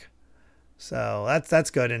back. So that's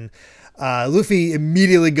good. And Luffy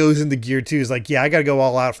immediately goes into gear 2. He's like, yeah, I got to go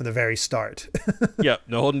all out from the very start. Yep,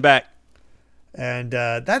 no holding back. And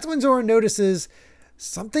that's when Zoro notices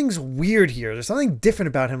something's weird here. There's something different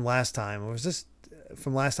about him last time. Or was this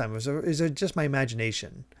from last time? Is it just my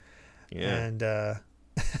imagination? Yeah. And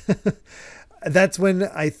that's when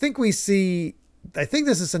I think we see, I think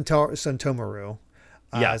this is Sentomaru.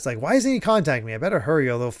 Yeah. It's like, why isn't he contacting me? I better hurry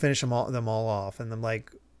or they'll finish them all off. And I'm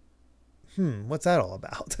like, what's that all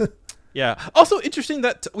about? Yeah. Also interesting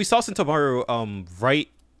that we saw Sentomaru right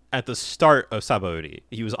at the start of Sabaody.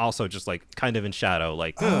 He was also just like kind of in shadow.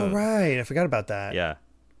 Like, oh, right. I forgot about that. Yeah.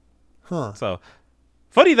 Huh. So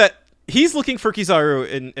funny that he's looking for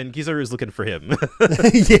Kizaru and Kizaru is looking for him.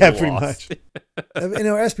 Yeah, pretty much. In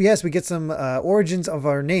our SPS, we get some origins of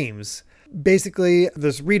our names. Basically,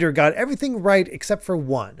 this reader got everything right except for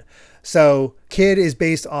one. So Kid is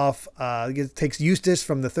based off, it takes Eustace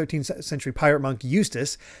from the 13th century pirate monk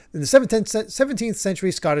Eustace, then the 17th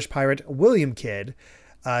century Scottish pirate William Kidd.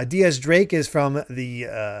 Diaz Drake is from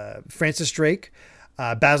the Francis Drake.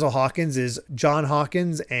 Basil Hawkins is John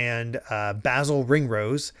Hawkins and Basil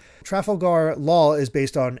Ringrose. Trafalgar Law is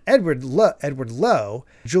based on Edward Lowe.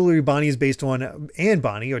 Jewelry Bonnie is based on Anne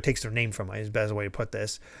Bonny, or takes their name from, is the best way to put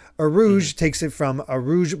this. Arouge takes it from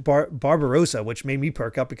Arouge Barbarossa, which made me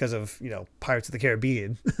perk up because of, Pirates of the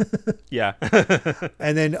Caribbean. Yeah.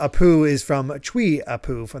 And then Apu is from Chui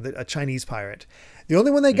Apu, from a Chinese pirate. The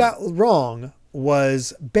only one they got wrong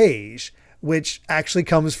was Beige, which actually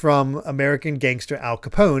comes from American gangster Al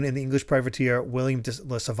Capone and the English privateer William de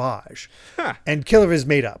La Savage. Huh. And Killer is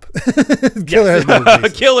made up. Killer has no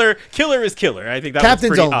reason. Killer is Killer. I think that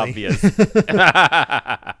Captain's was pretty only. Obvious.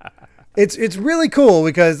 It's really cool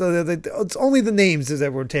because it's only the names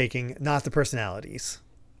that we're taking, not the personalities.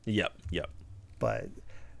 Yep. But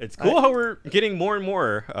it's cool how we're getting more and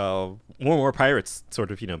more pirates, sort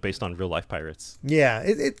of, based on real life pirates. Yeah,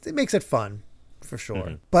 it makes it fun. For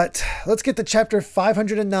sure. But let's get to chapter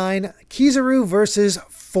 509, Kizaru versus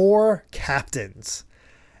 4 captains.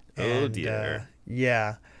 Oh, dear.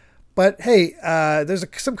 Yeah. But hey, there's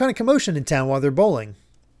some kind of commotion in town while they're bowling,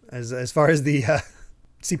 as far as the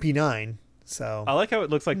CP9. So I like how it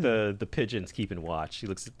looks like the pigeon's keeping watch. He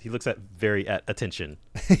looks at attention.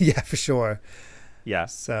 Yeah, for sure. Yeah.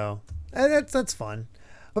 So that's fun.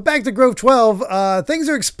 But back to Grove 12, things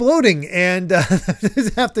are exploding, and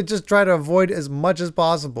have to just try to avoid as much as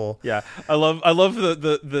possible. Yeah, I love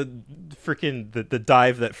the freaking the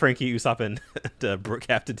dive that Frankie, Usopp, and Brook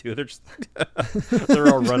have to do. They're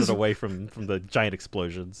all running away from the giant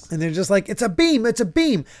explosions, and they're just like, "It's a beam! It's a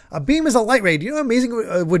beam! A beam is a light ray." Do you know how amazing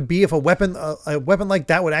it would be if a weapon like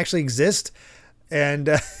that would actually exist? And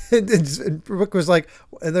Brook was like,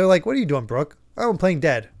 and they're like, "What are you doing, Brook?" "Oh, I'm playing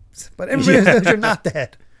dead." But everybody knows you're not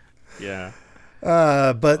dead. Yeah.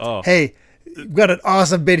 Hey, we've got an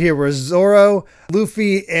awesome bit here where Zoro,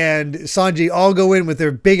 Luffy, and Sanji all go in with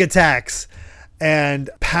their big attacks and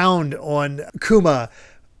pound on Kuma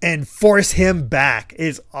and force him back.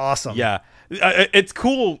 It's awesome. Yeah. It's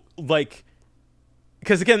cool,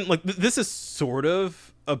 because again, this is sort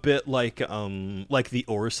of a bit like the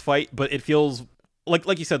Oars fight, but it feels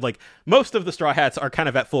like you said, most of the Straw Hats are kind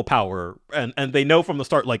of at full power, and they know from the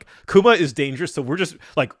start, Kuma is dangerous, so we're just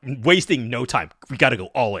wasting no time. We got to go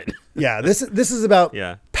all in. Yeah, this is about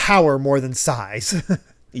power more than size.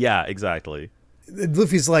 Yeah, exactly.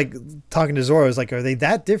 Luffy's talking to Zoro, is like, are they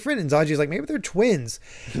that different? And Sanji's like, maybe they're twins.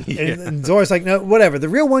 And Zoro's like, no, whatever. The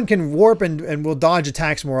real one can warp and will dodge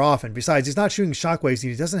attacks more often. Besides, he's not shooting shockwaves.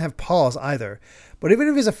 He doesn't have paws either. But even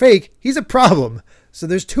if he's a fake, he's a problem. So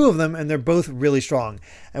there's 2 of them, and they're both really strong.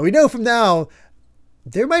 And we know from now,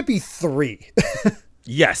 there might be 3.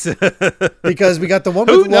 Yes. Because we got the one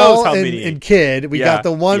with Law and Kid. We got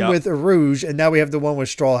the one with Rouge, and now we have the one with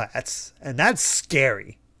Straw Hats. And that's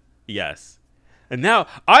scary. Yes. And now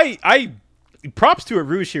I props to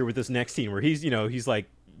Rouge here with this next scene where he's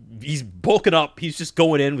he's bulking up. He's just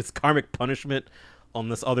going in with karmic punishment on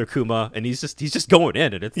this other Kuma, and he's just going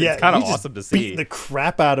in, and it's kind of awesome to see. Beating the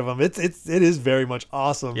crap out of him. It is very much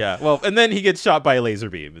awesome. Yeah. Well, and then he gets shot by a laser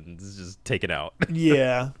beam and is just taken out.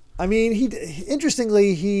 Yeah. I mean,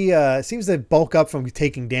 interestingly, he seems to bulk up from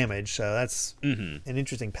taking damage, so that's an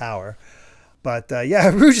interesting power. But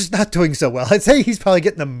Rouge is not doing so well. I'd say he's probably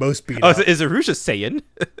getting the most beat up. Is Rouge a Saiyan?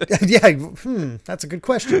 Yeah, that's a good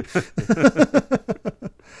question.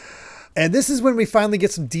 And this is when we finally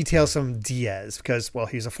get some details from Diaz, because, well,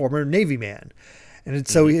 he's a former Navy man. And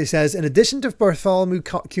so he says, in addition to Bartholomew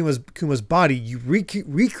Kuma's body, you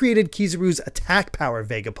recreated Kizaru's attack power,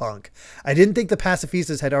 Vegapunk. I didn't think the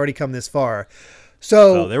pacifistas had already come this far.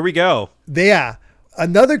 So there we go. Yeah.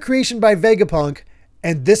 Another creation by Vegapunk,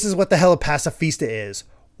 And this is what the hell a pacifista is.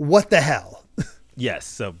 What the hell? Yes.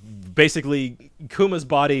 So basically, Kuma's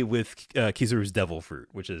body with Kizaru's devil fruit,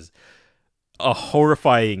 which is a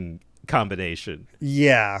horrifying combination.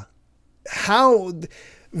 Yeah. How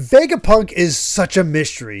Vegapunk is such a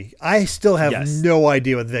mystery. I still have no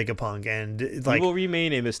idea with Vegapunk, and like, he will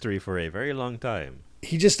remain a mystery for a very long time.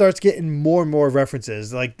 He just starts getting more and more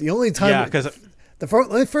references. Like the only time, because the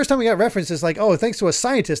first time we got references, like, oh, thanks to a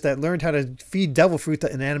scientist that learned how to feed devil fruit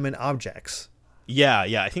to inanimate objects. Yeah.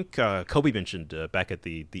 I think Kobe mentioned back at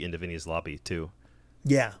the end of Inya's lobby too.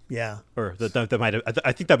 Yeah. Or that might have.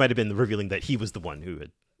 I think that might have been revealing that he was the one who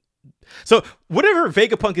had. So whatever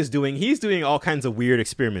Vegapunk is doing, he's doing all kinds of weird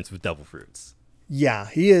experiments with devil fruits. Yeah,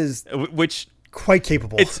 he is, which quite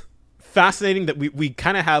capable. It's fascinating that we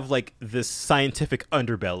kind of have like this scientific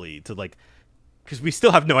underbelly to like, because we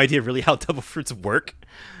still have no idea really how devil fruits work.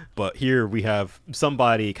 But here we have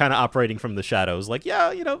somebody kind of operating from the shadows, like,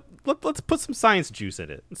 yeah, let's put some science juice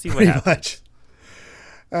in it and see what happens. Much.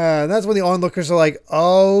 That's when the onlookers are like,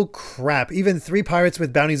 oh, crap. Even 3 pirates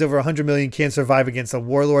with bounties over 100 million can't survive against the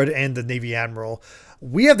warlord and the Navy Admiral.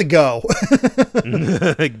 We have to go.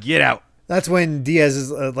 Get out. That's when Diaz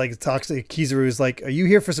is talks to Kizaru, is like, are you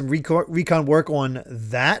here for some recon work on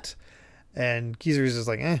that? And Kizaru's just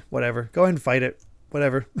like, whatever. Go ahead and fight it.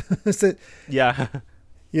 Whatever. So, yeah.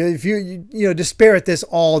 If you despair at this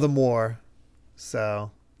all the more.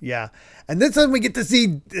 So, yeah. And this time we get to see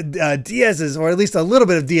Diaz's, or at least a little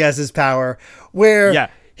bit of Diaz's power, where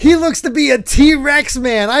he looks to be a T-Rex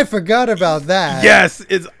man. I forgot about that. Yes,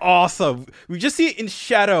 it's awesome. We just see it in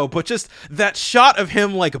shadow, but just that shot of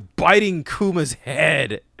him like biting Kuma's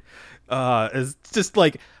head is just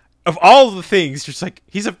like, of all the things, just like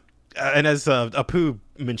he's a, and as Apu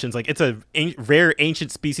mentions, like it's a rare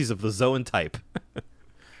ancient species of the Zoan type.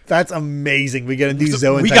 That's amazing. We get a new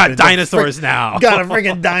Zoan. We got dinosaurs now. Got a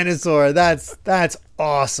freaking dinosaur. That's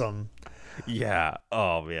awesome. Yeah.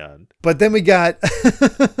 Oh man. But then we got,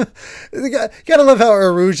 gotta love how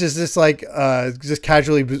Aruj is just like just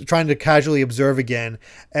trying to casually observe again,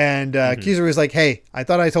 and Kizaru is like, "Hey, I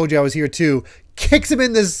thought I told you I was here too." Kicks him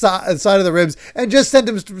in the side of the ribs and just sent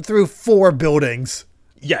him through 4 buildings.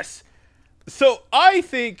 Yes. So I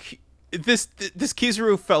think this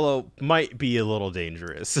Kizaru fellow might be a little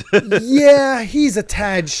dangerous. Yeah, he's a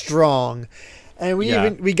tad strong. And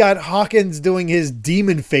we got Hawkins doing his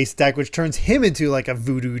demon face attack, which turns him into like a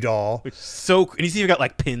voodoo doll. And he's even got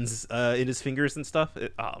like pins in his fingers and stuff.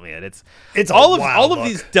 Oh man, it's all of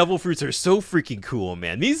these devil fruits are so freaking cool,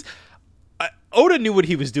 man. These Oda knew what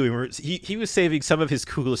he was doing. He was saving some of his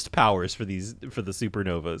coolest powers for the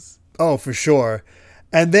supernovas. Oh, for sure.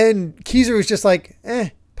 And then Kizaru's just like,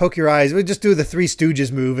 poke your eyes. We'll just do the 3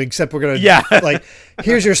 Stooges move, except we're going to, like,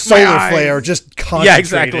 here's your solar flare, just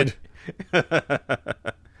concentrated. Yeah,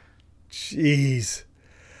 exactly. Jeez.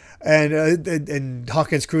 And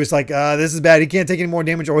Hawkins' crew is like, this is bad. He can't take any more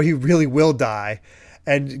damage or he really will die.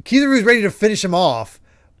 And Kizaru's ready to finish him off.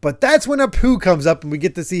 But that's when Apu comes up and we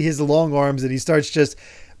get to see his long arms and he starts just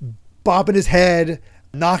bopping his head,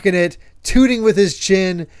 knocking it, tooting with his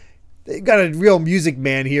chin. They've got a real music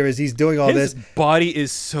man here as he's doing all this. His body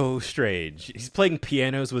is so strange. He's playing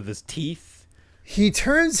pianos with his teeth. He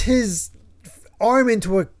turns his arm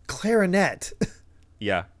into a clarinet.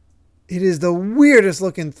 Yeah. It is the weirdest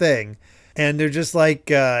looking thing. And they're just like,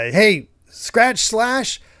 hey, Scratch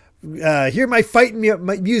Slash, hear my fight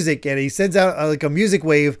music. And he sends out like a music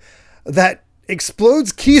wave that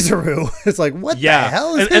explodes Kizaru. It's like, what the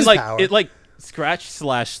hell is his power? It like Scratch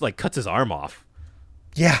Slash like cuts his arm off.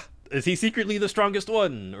 Yeah. Is he secretly the strongest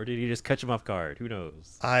one, or did he just catch him off guard? Who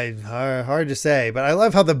knows? Hard to say, but I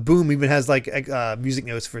love how the boom even has like music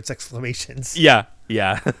notes for its exclamations. Yeah,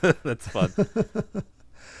 that's fun.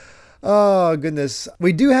 Oh goodness,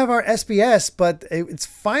 we do have our SBS, but it's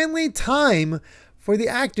finally time for the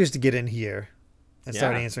actors to get in here and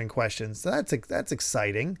start answering questions. So that's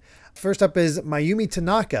exciting. First up is Mayumi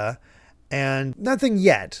Tanaka, and nothing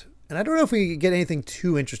yet. And I don't know if we get anything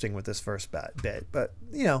too interesting with this first bit, but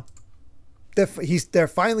you know. They're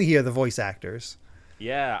finally here, the voice actors.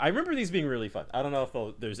 Yeah, I remember these being really fun. I don't know if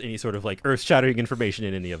there's any sort of like earth-shattering information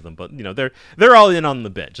in any of them, but you know they're all in on the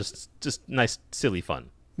bit. Just nice, silly fun.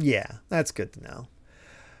 Yeah, that's good to know.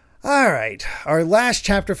 All right, our last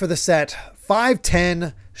chapter for the set: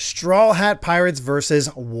 510 Straw Hat Pirates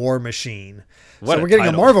versus War Machine. So we're getting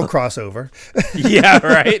a Marvel crossover. Yeah,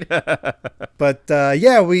 right. But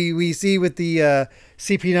we see with the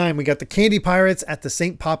CP9, we got the Candy Pirates at the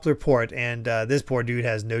St. Poplar Port, and this poor dude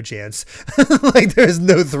has no chance. Like, there's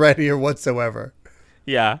no threat here whatsoever.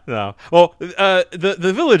 Yeah, no. Well,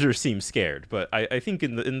 the villagers seem scared, but I think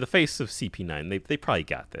in the face of CP9, they probably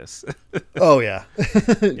got this. Oh yeah,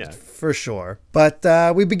 Yeah. for sure. But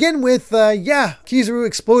we begin with Kizaru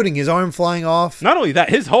exploding, his arm flying off. Not only that,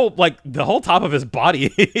 his whole the whole top of his body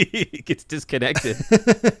gets disconnected.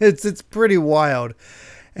 It's pretty wild,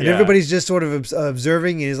 and everybody's just sort of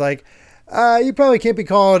observing. And he's like, "You probably can't be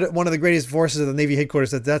called one of the greatest forces of the Navy headquarters.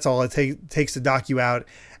 That's all it takes to dock you out."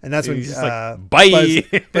 And that's when he's just like, bye.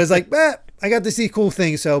 But it's like, I got to see cool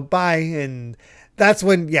things, so bye. And that's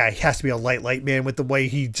when, he has to be a light man with the way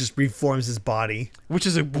he just reforms his body. Which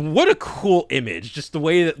is what a cool image. Just the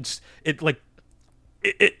way that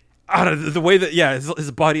I don't know, the way that his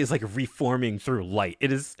body is like reforming through light.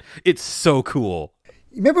 It's so cool.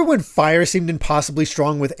 Remember when fire seemed impossibly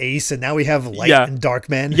strong with Ace, and now we have light and dark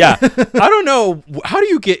men? Yeah. I don't know. How do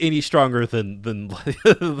you get any stronger than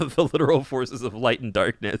the literal forces of light and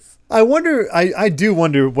darkness? I wonder. I do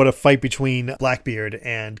wonder what a fight between Blackbeard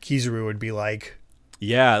and Kizaru would be like.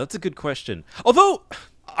 Yeah, that's a good question. Although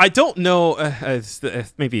I don't know.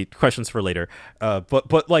 Maybe questions for later.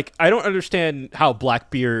 But like I don't understand how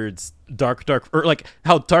Blackbeard's dark or like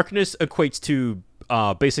how darkness equates to.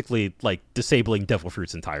 Basically like disabling devil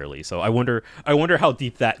fruits entirely. So I wonder how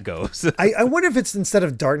deep that goes. I wonder if it's instead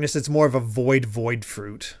of darkness, it's more of a void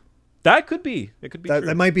fruit. That could be. It could be.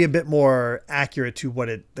 That might be a bit more accurate to what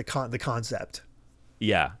the concept.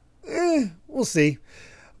 Yeah. We'll see.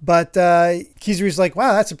 But Kizaru's like,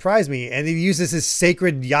 wow, that surprised me. And he uses his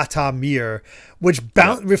sacred Yata mirror, which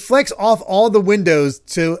reflects off all the windows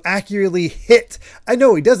to accurately hit. I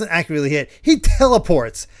know he doesn't accurately hit. He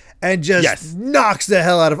teleports. And just knocks the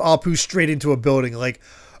hell out of Apu straight into a building. Like,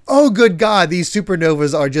 oh, good God, these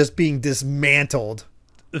supernovas are just being dismantled.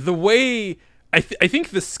 The way I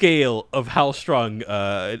think the scale of how strong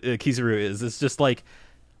Kizaru is just like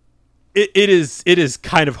it is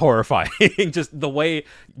kind of horrifying. Just the way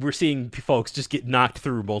we're seeing folks just get knocked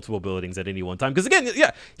through multiple buildings at any one time. Because again,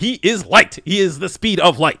 he is light. He is the speed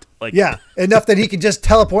of light. Like enough that he can just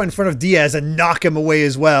teleport in front of Diaz and knock him away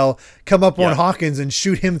as well. Come up on Hawkins and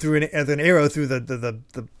shoot him through an arrow through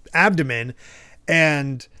the abdomen,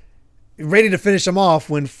 and ready to finish him off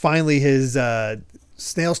when finally his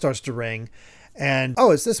snail starts to ring. And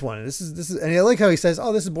it's this one. This is, and I like how he says,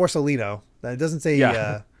 "Oh, this is Borsalino." It doesn't say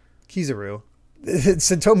Kizaru.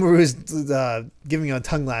 Sentomaru is giving you a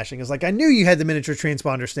tongue lashing. It's like, I knew you had the miniature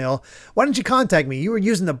transponder snail. Why didn't you contact me? You were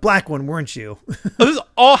using the black one, weren't you? This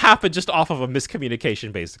all happened just off of a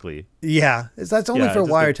miscommunication, basically. Yeah, that's only for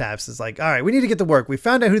wiretaps. It's like, all right, we need to get to work. We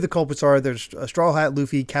found out who the culprits are. There's Straw Hat,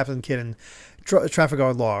 Luffy, Captain Kidd, and Traffic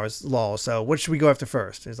Guard Law. So what should we go after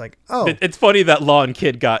first? It's like, it's funny that Law and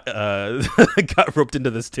Kidd got got roped into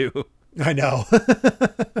this too. I know.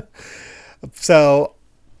 So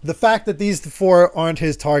the fact that these four aren't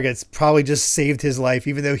his targets probably just saved his life,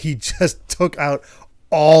 even though he just took out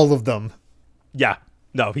all of them. Yeah.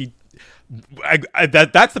 No,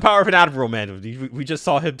 that's the power of an Admiral, man. We just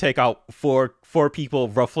saw him take out four people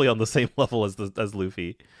roughly on the same level as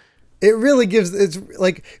Luffy. It really gives, it's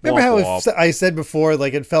like, remember how I said before,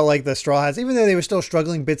 like it felt like the Straw Hats, even though they were still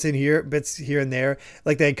struggling bits here and there,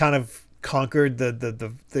 like they kind of conquered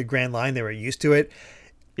the Grand Line. They were used to it.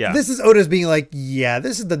 Yeah. This is Oda's being like,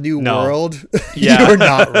 this is the new world. Yeah. You're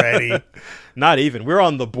not ready. Not even. We're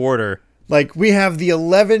on the border. Like, we have the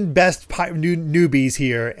 11 best newbies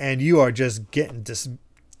here, and you are just getting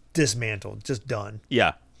dismantled. Just done.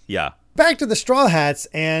 Yeah. Yeah. Back to the Straw Hats,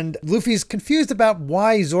 and Luffy's confused about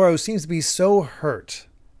why Zoro seems to be so hurt.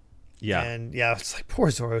 Yeah. And, it's like, poor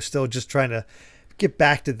Zoro's still just trying to get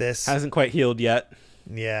back to this. Hasn't quite healed yet.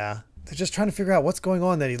 Yeah. They're just trying to figure out what's going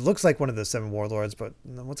on, that he looks like one of the 7 warlords, but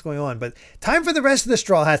what's going on? But time for the rest of the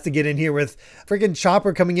Straw Hats to get in here, with freaking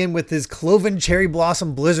Chopper coming in with his Cloven Cherry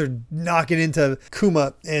Blossom Blizzard knocking into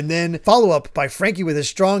Kuma, and then follow up by Frankie with his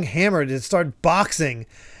strong hammer to start boxing.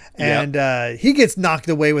 And he gets knocked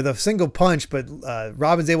away with a single punch, but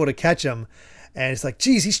Robin's able to catch him. And it's like,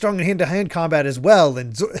 geez, he's strong in hand-to-hand combat as well.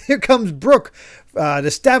 And here comes Brook to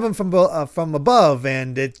stab him from above.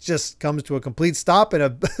 And it just comes to a complete stop, and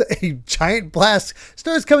a giant blast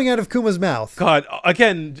starts coming out of Kuma's mouth. God,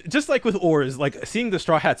 again, just like with oars, like seeing the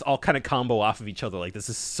Straw Hats all kind of combo off of each other, like this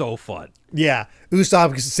is so fun. Yeah.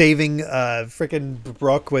 Usopp saving freaking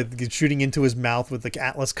Brook with shooting into his mouth with the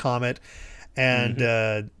Atlas Comet.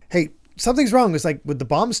 And, hey, something's wrong. It's like, would the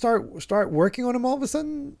bomb start working on him all of a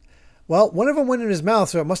sudden? Well, one of them went in his mouth,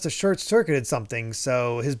 so it must have short-circuited something.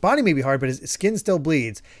 So his body may be hard, but his skin still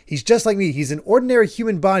bleeds. He's just like me. He's an ordinary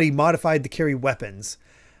human body modified to carry weapons.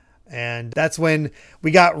 And that's when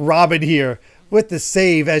we got Robin here, with the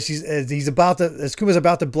save as Kuma's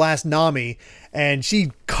about to blast Nami, and she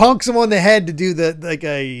conks him on the head to do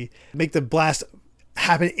make the blast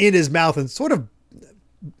happen in his mouth and sort of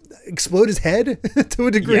explode his head to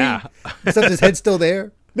a degree. Yeah. Except his head's still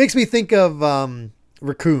there. Makes me think of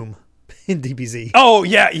Raccoon in DBZ. Oh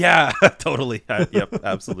yeah, totally. Yep,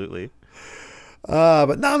 absolutely.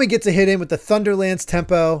 But Nami gets a hit in with the Thunderlance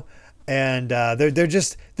tempo, and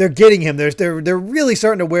they're getting him. They're really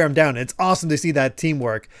starting to wear him down. It's awesome to see that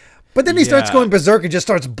teamwork. But then he starts going berserk and just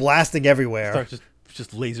starts blasting everywhere.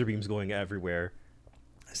 Just laser beams going everywhere.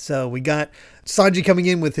 So we got Sanji coming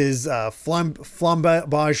in with his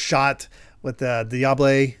flambage shot with the Diable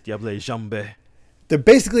Jambe. They're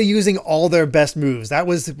basically using all their best moves. That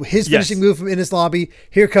was his finishing move from Ines Lobby.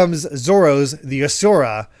 Here comes Zoro's, the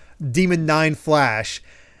Asura, Demon 9 Flash,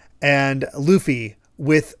 and Luffy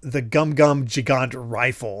with the Gum Gum Gigant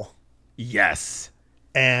Rifle. Yes.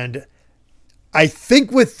 And I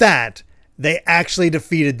think with that, they actually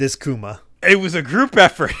defeated this Kuma. It was a group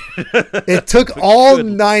effort. It took all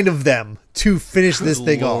 9 of them to finish this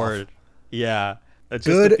thing off. Yeah. That's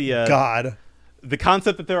Good God. The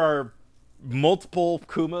concept that there are multiple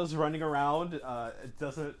Kumas running around it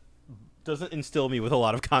doesn't instill me with a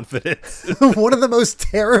lot of confidence. One of the most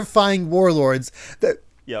terrifying warlords that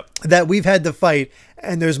we've had to fight,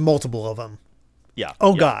 and there's multiple of them. Yeah.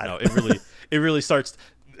 Oh God. No, it really starts.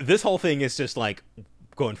 This whole thing is just like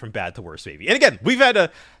going from bad to worse, baby. And again, we've had to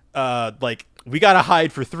we gotta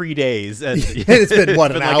hide for 3 days, and it's been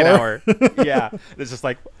what, an hour? Yeah. It's just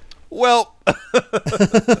like, well.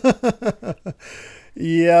 Yep.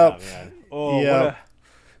 Oh, man. Oh, yep. What a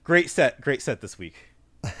great set this week.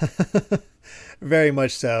 Very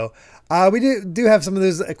much so. We do have some of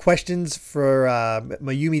those questions for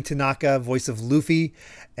Mayumi Tanaka, voice of Luffy,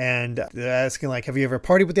 and they're asking like, have you ever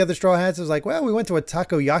partied with the other Straw Hats? I was like, well, we went to a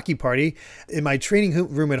takoyaki party in my training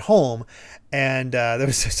room at home, and there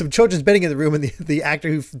was some children's bedding in the room, and the actor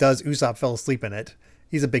who does Usopp fell asleep in it.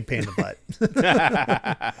 He's a big pain in the butt.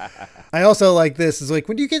 I also like this. Is like,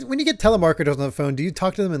 when you get telemarketers on the phone, do you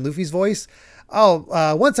talk to them in Luffy's voice? Oh,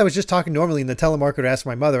 once I was just talking normally, and the telemarketer asked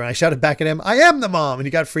my mother, and I shouted back at him, "I am the mom," and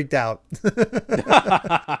he got freaked out.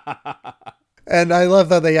 And I love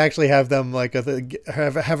that they actually have them like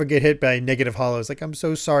have her get hit by negative hollows. Like, I'm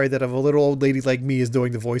so sorry that a little old lady like me is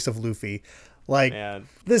doing the voice of Luffy. Like, man.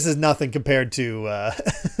 This is nothing compared to.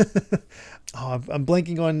 I'm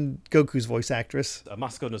blanking on Goku's voice actress.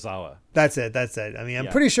 Masuko Nozawa. That's it. I mean, I'm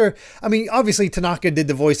pretty sure. I mean, obviously Tanaka does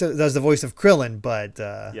the voice of Krillin, but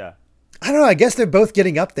yeah. I don't know. I guess they're both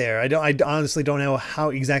getting up there. I honestly don't know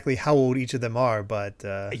how old each of them are, but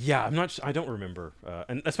yeah, I'm not. I don't remember,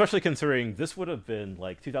 and especially considering this would have been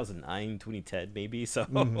like 2009, 2010, maybe. So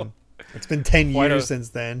it's been 10 years since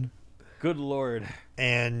then. Good Lord!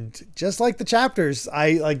 And just like the chapters,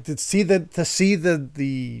 I like to see the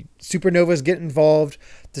supernovas get involved,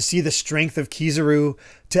 to see the strength of Kizaru,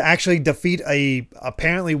 to actually defeat a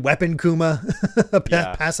apparently weapon Kuma,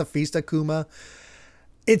 pacifista Kuma.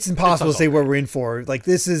 It's impossible to say what we're in for. Like,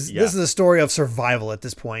 this is a story of survival at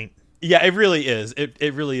this point. Yeah, it really is.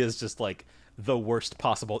 It really is just like the worst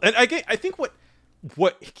possible. And I think what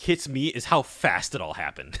hits me is how fast it all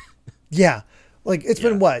happened. Yeah. Like, it's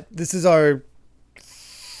been what? This is our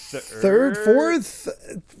fourth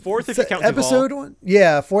if you count episode Duval. One?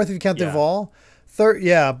 Yeah, fourth if you count Duval. Third,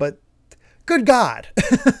 but good God.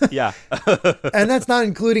 Yeah. And that's not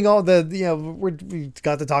including all the, we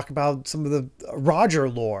got to talk about some of the Roger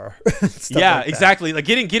lore. Yeah, exactly. Like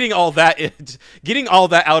getting all that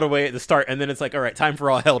out of the way at the start, and then it's like, all right, time for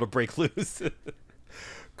all hell to break loose.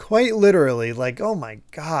 Quite literally, like, oh my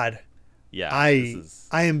God. Yeah. I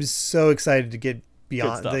am so excited to get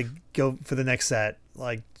beyond, to go for the next set.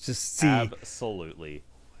 Like, just see absolutely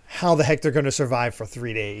how the heck they're going to survive for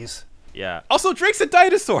 3 days. Yeah. Also, Drake's a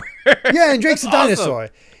dinosaur. Yeah, and Drake's a dinosaur.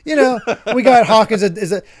 We got Hawkins.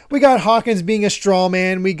 We got Hawkins being a straw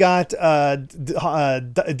man. We got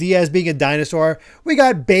Diaz being a dinosaur. We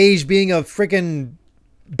got Beige being a freaking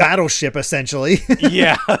battleship, essentially.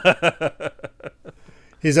 Yeah.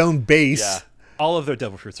 His own base. Yeah. All of their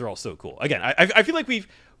devil fruits are all so cool. Again, I feel like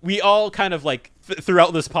we all kind of like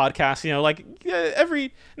throughout this podcast,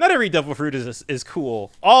 not every devil fruit is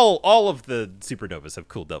cool. All of the supernovas have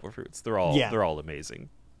cool devil fruits. They're all amazing.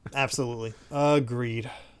 Absolutely. Agreed.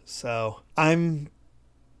 So I'm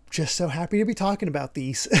just so happy to be talking about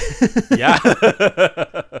these. Yeah.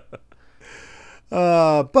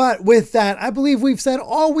 But with that, I believe we've said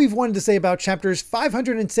all we've wanted to say about chapters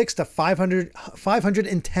 506 to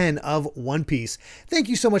 510 of One Piece. Thank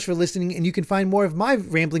you so much for listening, and you can find more of my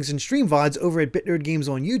ramblings and stream VODs over at BitNerd Games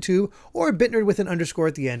on YouTube or BitNerd with an underscore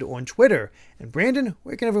at the end on Twitter. And Brandon,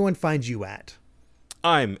 where can everyone find you at?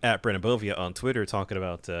 I'm at Brandon Bovia on Twitter talking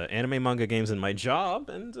about anime, manga, games, and my job.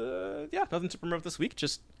 And yeah, nothing to promote this week.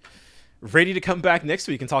 Just ready to come back next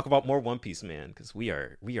week and talk about more One Piece, man, because we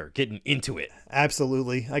are getting into it.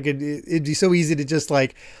 Absolutely. It'd be so easy to just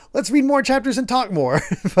like, let's read more chapters and talk more.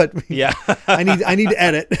 But yeah, I need to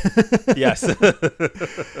edit. Yes.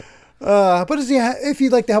 But if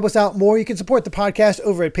you'd like to help us out more, you can support the podcast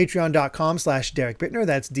over at patreon.com/Derek Bittner.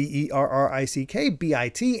 That's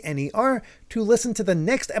DERRICKBITNER to listen to the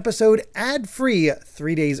next episode ad-free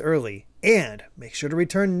 3 days early. And make sure to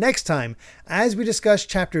return next time as we discuss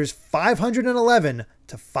chapters 511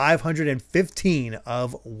 to 515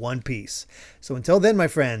 of One Piece. So until then, my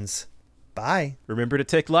friends, bye. Remember to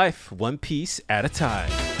take life one piece at a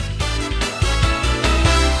time.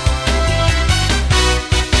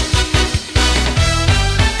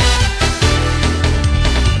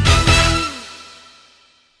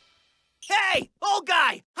 Hey, old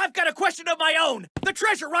guy! I've got a question of my own! The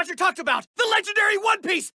treasure Roger talked about! The legendary One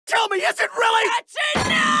Piece! Tell me, is it really— That's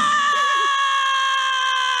enough!